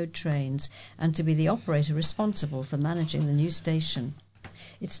bi-mode trains and to be the operator responsible for managing the new station.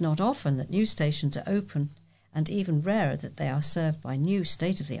 It's not often that new stations are open, and even rarer that they are served by new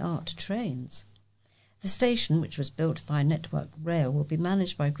state-of-the-art trains." The station, which was built by Network Rail, will be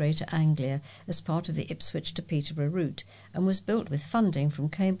managed by Greater Anglia as part of the Ipswich to Peterborough route and was built with funding from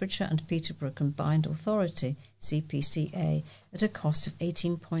Cambridgeshire and Peterborough Combined Authority, CPCA, at a cost of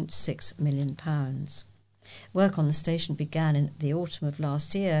 £18.6 million. Work on the station began in the autumn of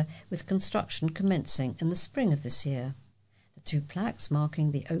last year, with construction commencing in the spring of this year. The 2 plaques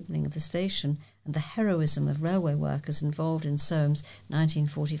marking the opening of the station and the heroism of railway workers involved in Soham's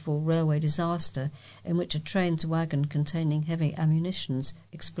 1944 railway disaster, in which a train's wagon containing heavy ammunitions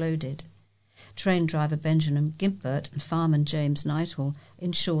exploded. Train driver Benjamin Gimbert and fireman James Nighthall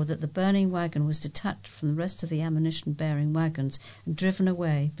ensured that the burning wagon was detached from the rest of the ammunition-bearing wagons and driven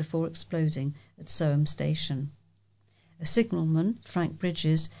away before exploding at Soham Station. A signalman, Frank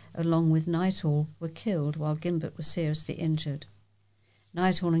Bridges, along with Nighthall, were killed while Gimbert was seriously injured.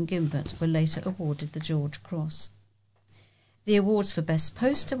 Nighthall and Gimbert were later awarded the George Cross. The awards for Best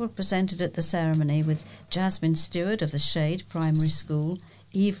Poster were presented at the ceremony, with Jasmine Stewart of the Shade Primary School,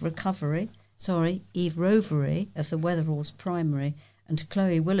 Eve Rovery of the Weatheralls Primary, and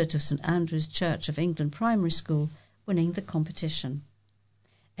Chloe Willett of St Andrew's Church of England Primary School winning the competition.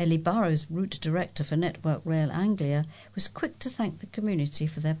 Ellie Burrows, Route Director for Network Rail Anglia, was quick to thank the community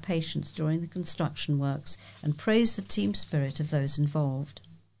for their patience during the construction works and praised the team spirit of those involved.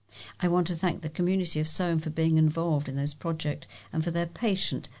 "I want to thank the community of Soham for being involved in this project and for their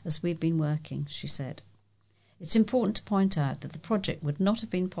patience as we've been working," she said. It's important to point out that the project would not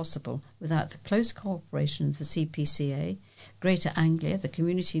have been possible without the close cooperation of the CPCA, Greater Anglia, the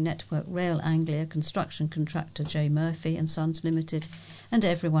Community Network Rail Anglia construction contractor J. Murphy and Sons Limited, and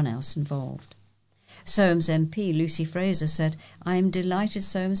everyone else involved. Soham's MP Lucy Fraser said, "I am delighted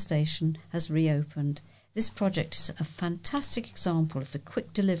Soham Station has reopened. This project is a fantastic example of the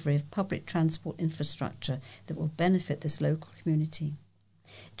quick delivery of public transport infrastructure that will benefit this local community."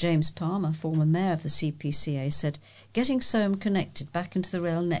 James Palmer, former mayor of the CPCA, said, "Getting Soham connected back into the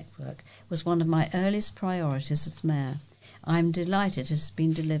rail network was one of my earliest priorities as mayor. I am delighted it has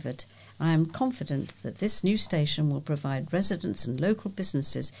been delivered. I am confident that this new station will provide residents and local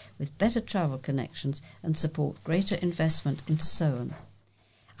businesses with better travel connections and support greater investment into Soham.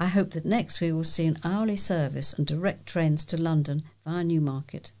 I hope that next we will see an hourly service and direct trains to London via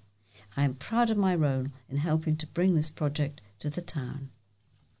Newmarket. I am proud of my role in helping to bring this project to the town."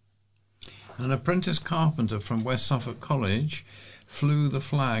 An apprentice carpenter from West Suffolk College flew the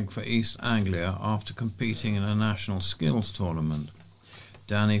flag for East Anglia after competing in a national skills tournament.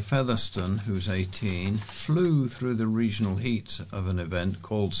 Danny Featherstone, who's 18, flew through the regional heats of an event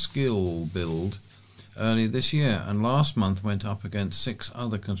called Skill Build early this year, and last month went up against 6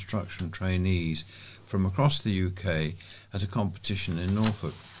 other construction trainees from across the UK at a competition in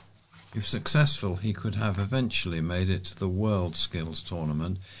Norfolk. If successful, he could have eventually made it to the World Skills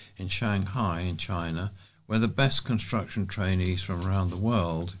Tournament in Shanghai in China, where the best construction trainees from around the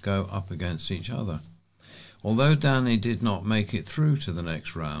world go up against each other. Although Danny did not make it through to the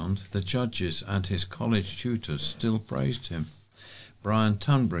next round, the judges and his college tutors still praised him. Brian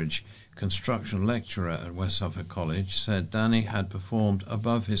Tunbridge, construction lecturer at West Suffolk College, said Danny had performed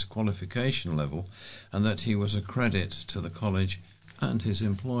above his qualification level and that he was a credit to the college and his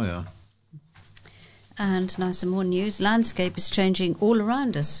employer. And now some more news. Landscape is changing all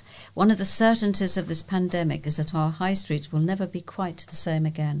around us. One of the certainties of this pandemic is that our high streets will never be quite the same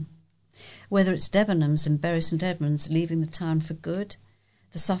again. Whether it's Debenhams and Bury St Edmunds leaving the town for good,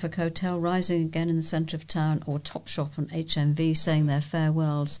 the Suffolk Hotel rising again in the centre of town, or Topshop and HMV saying their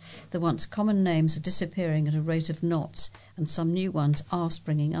farewells, the once common names are disappearing at a rate of knots, and some new ones are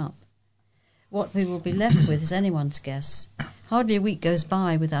springing up. What we will be left with is anyone's guess. Hardly a week goes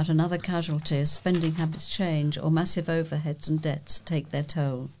by without another casualty as spending habits change or massive overheads and debts take their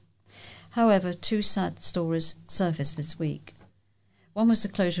toll. However, two sad stories surfaced this week. One was the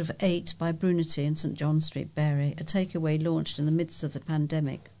closure of 8 by Brunity in St John Street, Bury, a takeaway launched in the midst of the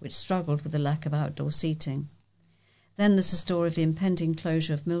pandemic, which struggled with the lack of outdoor seating. Then there's the story of the impending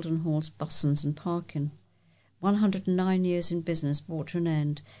closure of Mildenhall's Bussons and Parkin. 109 years in business brought to an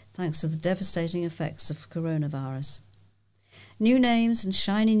end thanks to the devastating effects of coronavirus. New names and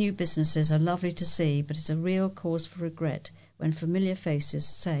shiny new businesses are lovely to see, but it's a real cause for regret when familiar faces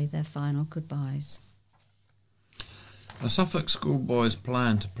say their final goodbyes. A Suffolk schoolboy's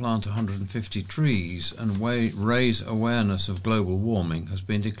plan to plant 150 trees and raise awareness of global warming has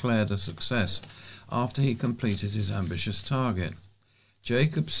been declared a success after he completed his ambitious target.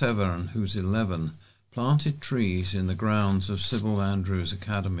 Jacob Severn, who's 11, planted trees in the grounds of Sybil Andrews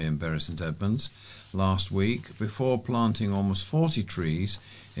Academy in Bury St Edmunds last week before planting almost 40 trees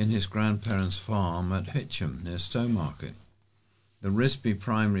in his grandparents' farm at Hitcham near Stowmarket. The Risby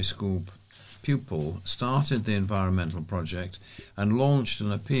Primary School pupil started the environmental project and launched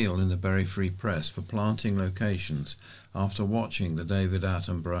an appeal in the Bury Free Press for planting locations after watching the David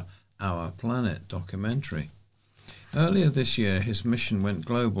Attenborough Our Planet documentary. Earlier this year, his mission went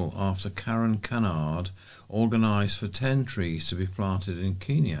global after Karen Kennard organised for 10 trees to be planted in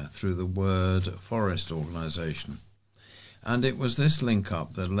Kenya through the Word Forest organisation. And it was this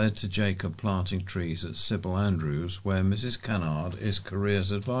link-up that led to Jacob planting trees at Sybil Andrews, where Mrs Kennard is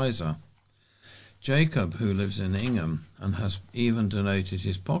careers advisor. Jacob, who lives in Ingham and has even donated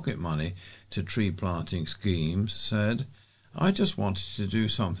his pocket money to tree planting schemes, said, "I just wanted to do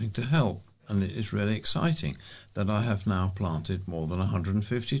something to help, and it is really exciting that I have now planted more than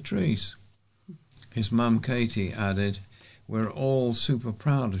 150 trees." His mum Katie added, "We're all super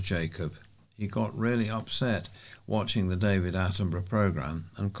proud of Jacob. He got really upset watching the David Attenborough programme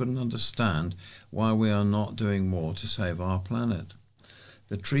and couldn't understand why we are not doing more to save our planet.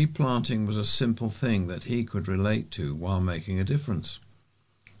 The tree planting was a simple thing that he could relate to while making a difference."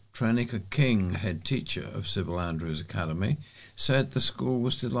 Trenica King, head teacher of Sybil Andrews Academy, said the school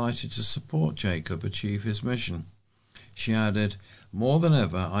was delighted to support Jacob achieve his mission. She added, "More than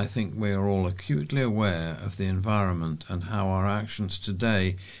ever, I think we are all acutely aware of the environment and how our actions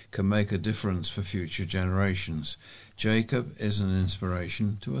today can make a difference for future generations. Jacob is an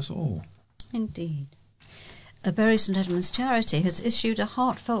inspiration to us all." Indeed. A Bury St Edmunds charity has issued a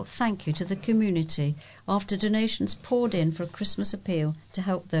heartfelt thank you to the community after donations poured in for a Christmas appeal to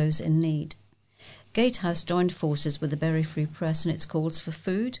help those in need. Gatehouse joined forces with the Bury Free Press in its calls for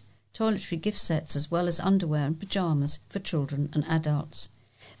food, toiletry gift sets as well as underwear and pyjamas for children and adults.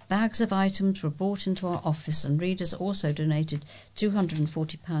 Bags of items were brought into our office and readers also donated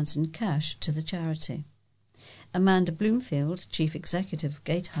 £240 in cash to the charity. Amanda Bloomfield, Chief Executive of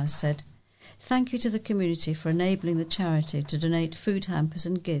Gatehouse, said, "Thank you to the community for enabling the charity to donate food hampers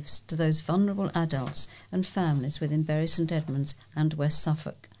and gifts to those vulnerable adults and families within Bury St Edmunds and West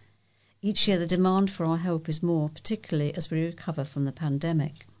Suffolk. Each year the demand for our help is more, particularly as we recover from the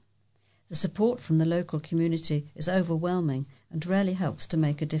pandemic. The support from the local community is overwhelming and rarely helps to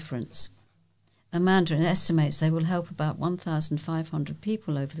make a difference." Amanda estimates they will help about 1,500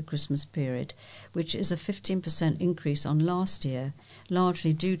 people over the Christmas period, which is a 15% increase on last year,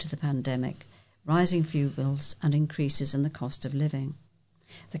 largely due to the pandemic, rising fuel bills and increases in the cost of living.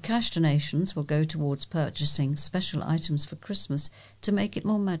 The cash donations will go towards purchasing special items for Christmas to make it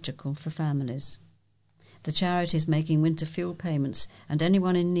more magical for families. The charity is making winter fuel payments, and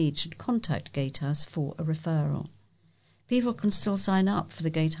anyone in need should contact Gatehouse for a referral. People can still sign up for the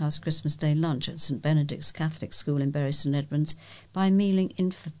Gatehouse Christmas Day lunch at St Benedict's Catholic School in Bury St Edmunds by emailing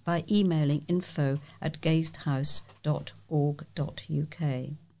info@gatehouse.org.uk.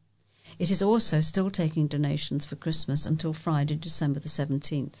 It is also still taking donations for Christmas until Friday, December the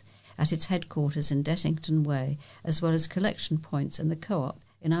 17th, at its headquarters in Dettington Way, as well as collection points in the Co-op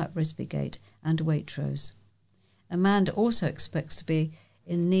in Out Risbygate and Waitrose. Amanda also expects to be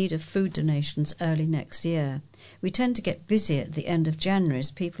in need of food donations early next year. We tend to get busy at the end of January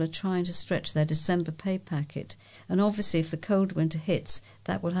as people are trying to stretch their December pay packet, and obviously if the cold winter hits,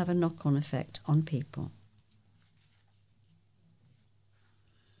 that will have a knock-on effect on people.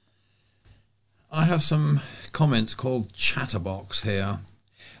 I have some comments called Chatterbox here.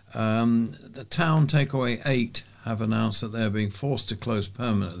 The Town Takeaway 8 have announced that they are being forced to close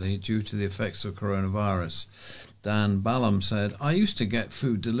permanently due to the effects of coronavirus. Dan Ballum said, I used to get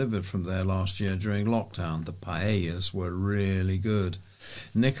food delivered from there last year during lockdown. The paellas were really good.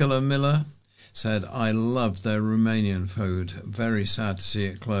 Nicola Miller said, I loved their Romanian food. Very sad to see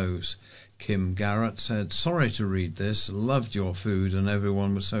it close. Kim Garrett said, sorry to read this. Loved your food and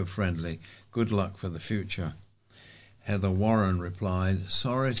everyone was so friendly. Good luck for the future. Heather Warren replied,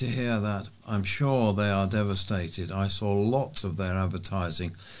 sorry to hear that. I'm sure they are devastated. I saw lots of their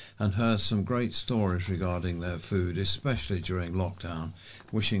advertising and heard some great stories regarding their food, especially during lockdown.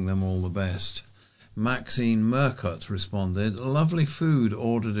 Wishing them all the best. Maxine Murcutt responded, lovely food,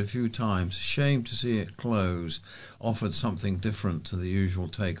 ordered a few times. Shame to see it close. Offered something different to the usual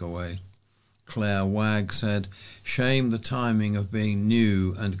takeaway. Claire Wagg said, shame the timing of being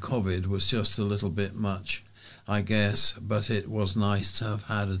new and COVID was just a little bit much, I guess, but it was nice to have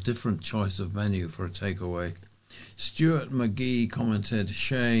had a different choice of menu for a takeaway. Stuart McGee commented,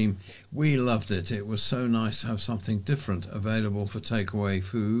 shame, we loved it. It was so nice to have something different available for takeaway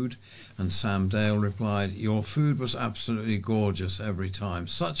food. And Sam Dale replied, your food was absolutely gorgeous every time.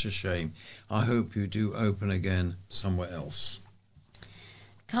 Such a shame. I hope you do open again somewhere else.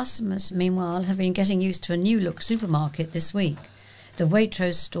 Customers, meanwhile, have been getting used to a new-look supermarket this week. The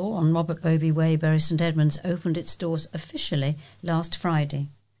Waitrose store on Robert Bowby Way, Bury St Edmunds, opened its doors officially last Friday.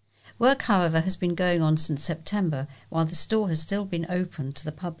 Work, however, has been going on since September, while the store has still been open to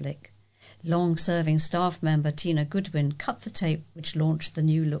the public. Long-serving staff member Tina Goodwin cut the tape which launched the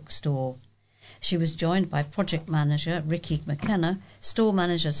new-look store. She was joined by project manager Ricky McKenna, store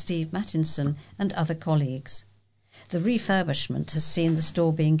manager Steve Mattinson and other colleagues. The refurbishment has seen the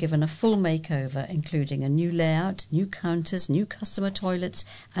store being given a full makeover, including a new layout, new counters, new customer toilets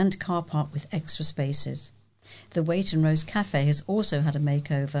and car park with extra spaces. The Wait and Rose Cafe has also had a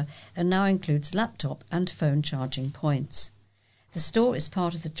makeover and now includes laptop and phone charging points. The store is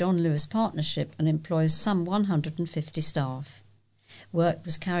part of the John Lewis Partnership and employs some 150 staff. Work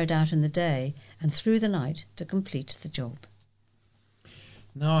was carried out in the day and through the night to complete the job.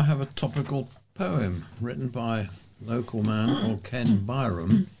 Now I have a topical poem written by a local man called Ken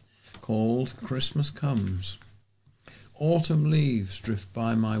Byram called Christmas Comes. Autumn leaves drift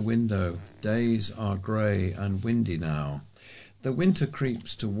by my window. Days are grey and windy now. The winter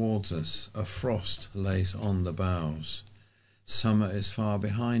creeps towards us. A frost lays on the boughs. Summer is far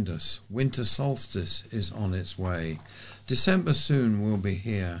behind us. Winter solstice is on its way. December soon will be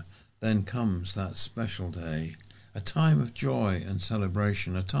here. Then comes that special day. A time of joy and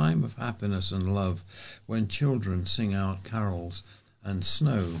celebration. A time of happiness and love, when children sing out carols and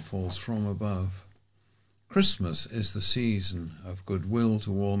snow falls from above. Christmas is the season of goodwill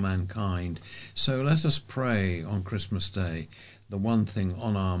to all mankind, so let us pray on Christmas Day. The one thing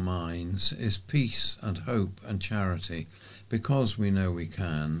on our minds is peace and hope and charity, because we know we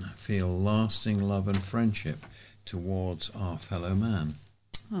can feel lasting love and friendship towards our fellow man.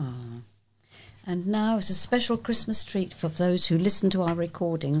 And now, as a special Christmas treat for those who listen to our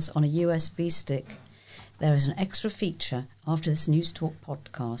recordings on a USB stick, there is an extra feature after this News Talk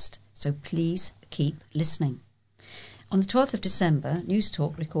podcast, so please keep listening. On the 12th of December, News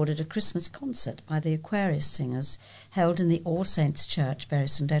Talk recorded a Christmas concert by the Aquarius Singers held in the All Saints Church, Bury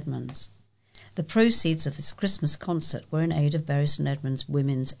St Edmunds. The proceeds of this Christmas concert were in aid of Bury St Edmunds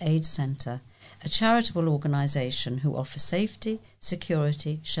Women's Aid Centre, a charitable organisation who offers safety,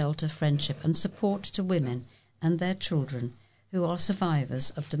 security, shelter, friendship and support to women and their children who are survivors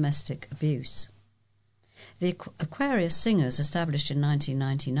of domestic abuse. The Aquarius Singers, established in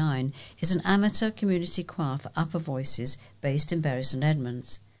 1999, is an amateur community choir for upper voices based in Bury St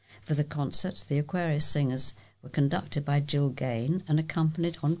Edmunds. For the concert, the Aquarius Singers were conducted by Jill Gain and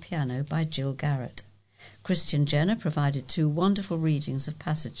accompanied on piano by Jill Garrett. Christian Jenner provided 2 wonderful readings of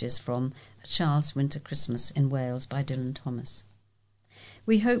passages from A Child's Winter Christmas in Wales by Dylan Thomas.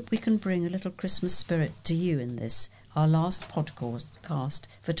 We hope we can bring a little Christmas spirit to you in this, our last podcast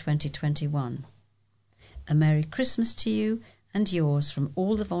for 2021. A Merry Christmas to you and yours from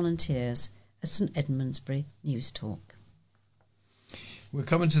all the volunteers at St Edmundsbury News Talk. We're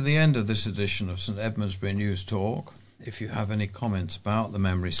coming to the end of this edition of St Edmundsbury News Talk. If you have any comments about the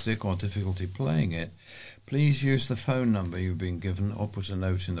memory stick or difficulty playing it, please use the phone number you've been given or put a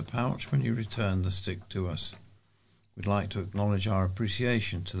note in the pouch when you return the stick to us. we'd like to acknowledge our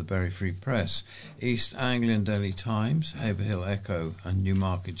appreciation to the Bury Free Press, East Anglian Daily Times, Haverhill Echo and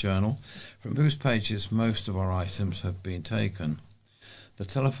Newmarket Journal, from whose pages most of our items have been taken. The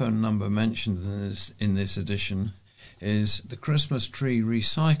telephone number mentioned in this edition is the Christmas Tree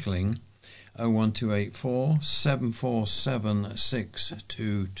Recycling 01284 747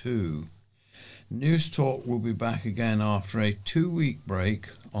 622. News Talk will be back again after a 2-week break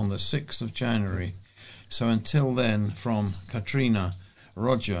on the 6th of January. So until then, from Katrina,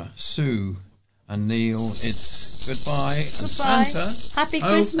 Roger, Sue and Neil, it's goodbye and Santa. Happy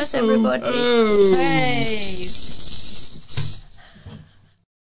Christmas, everybody. Hey.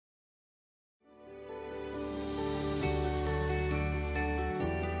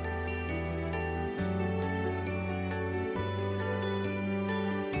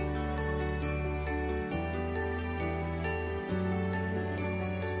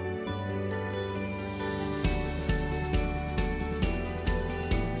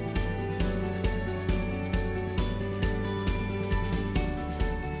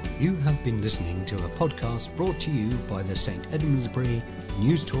 You have been listening to a podcast brought to you by the St Edmundsbury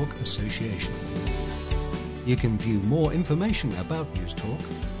News Talk Association. You can view more information about News Talk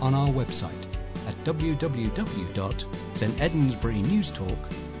on our website at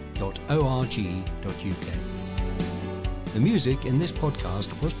www.stedmundsburynewstalk.org.uk. The music in this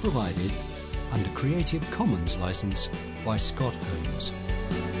podcast was provided under Creative Commons license by Scott Holmes.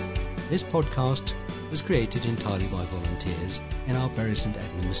 This podcast was created entirely by volunteers in our Bury St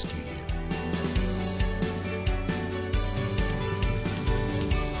Edmunds studio.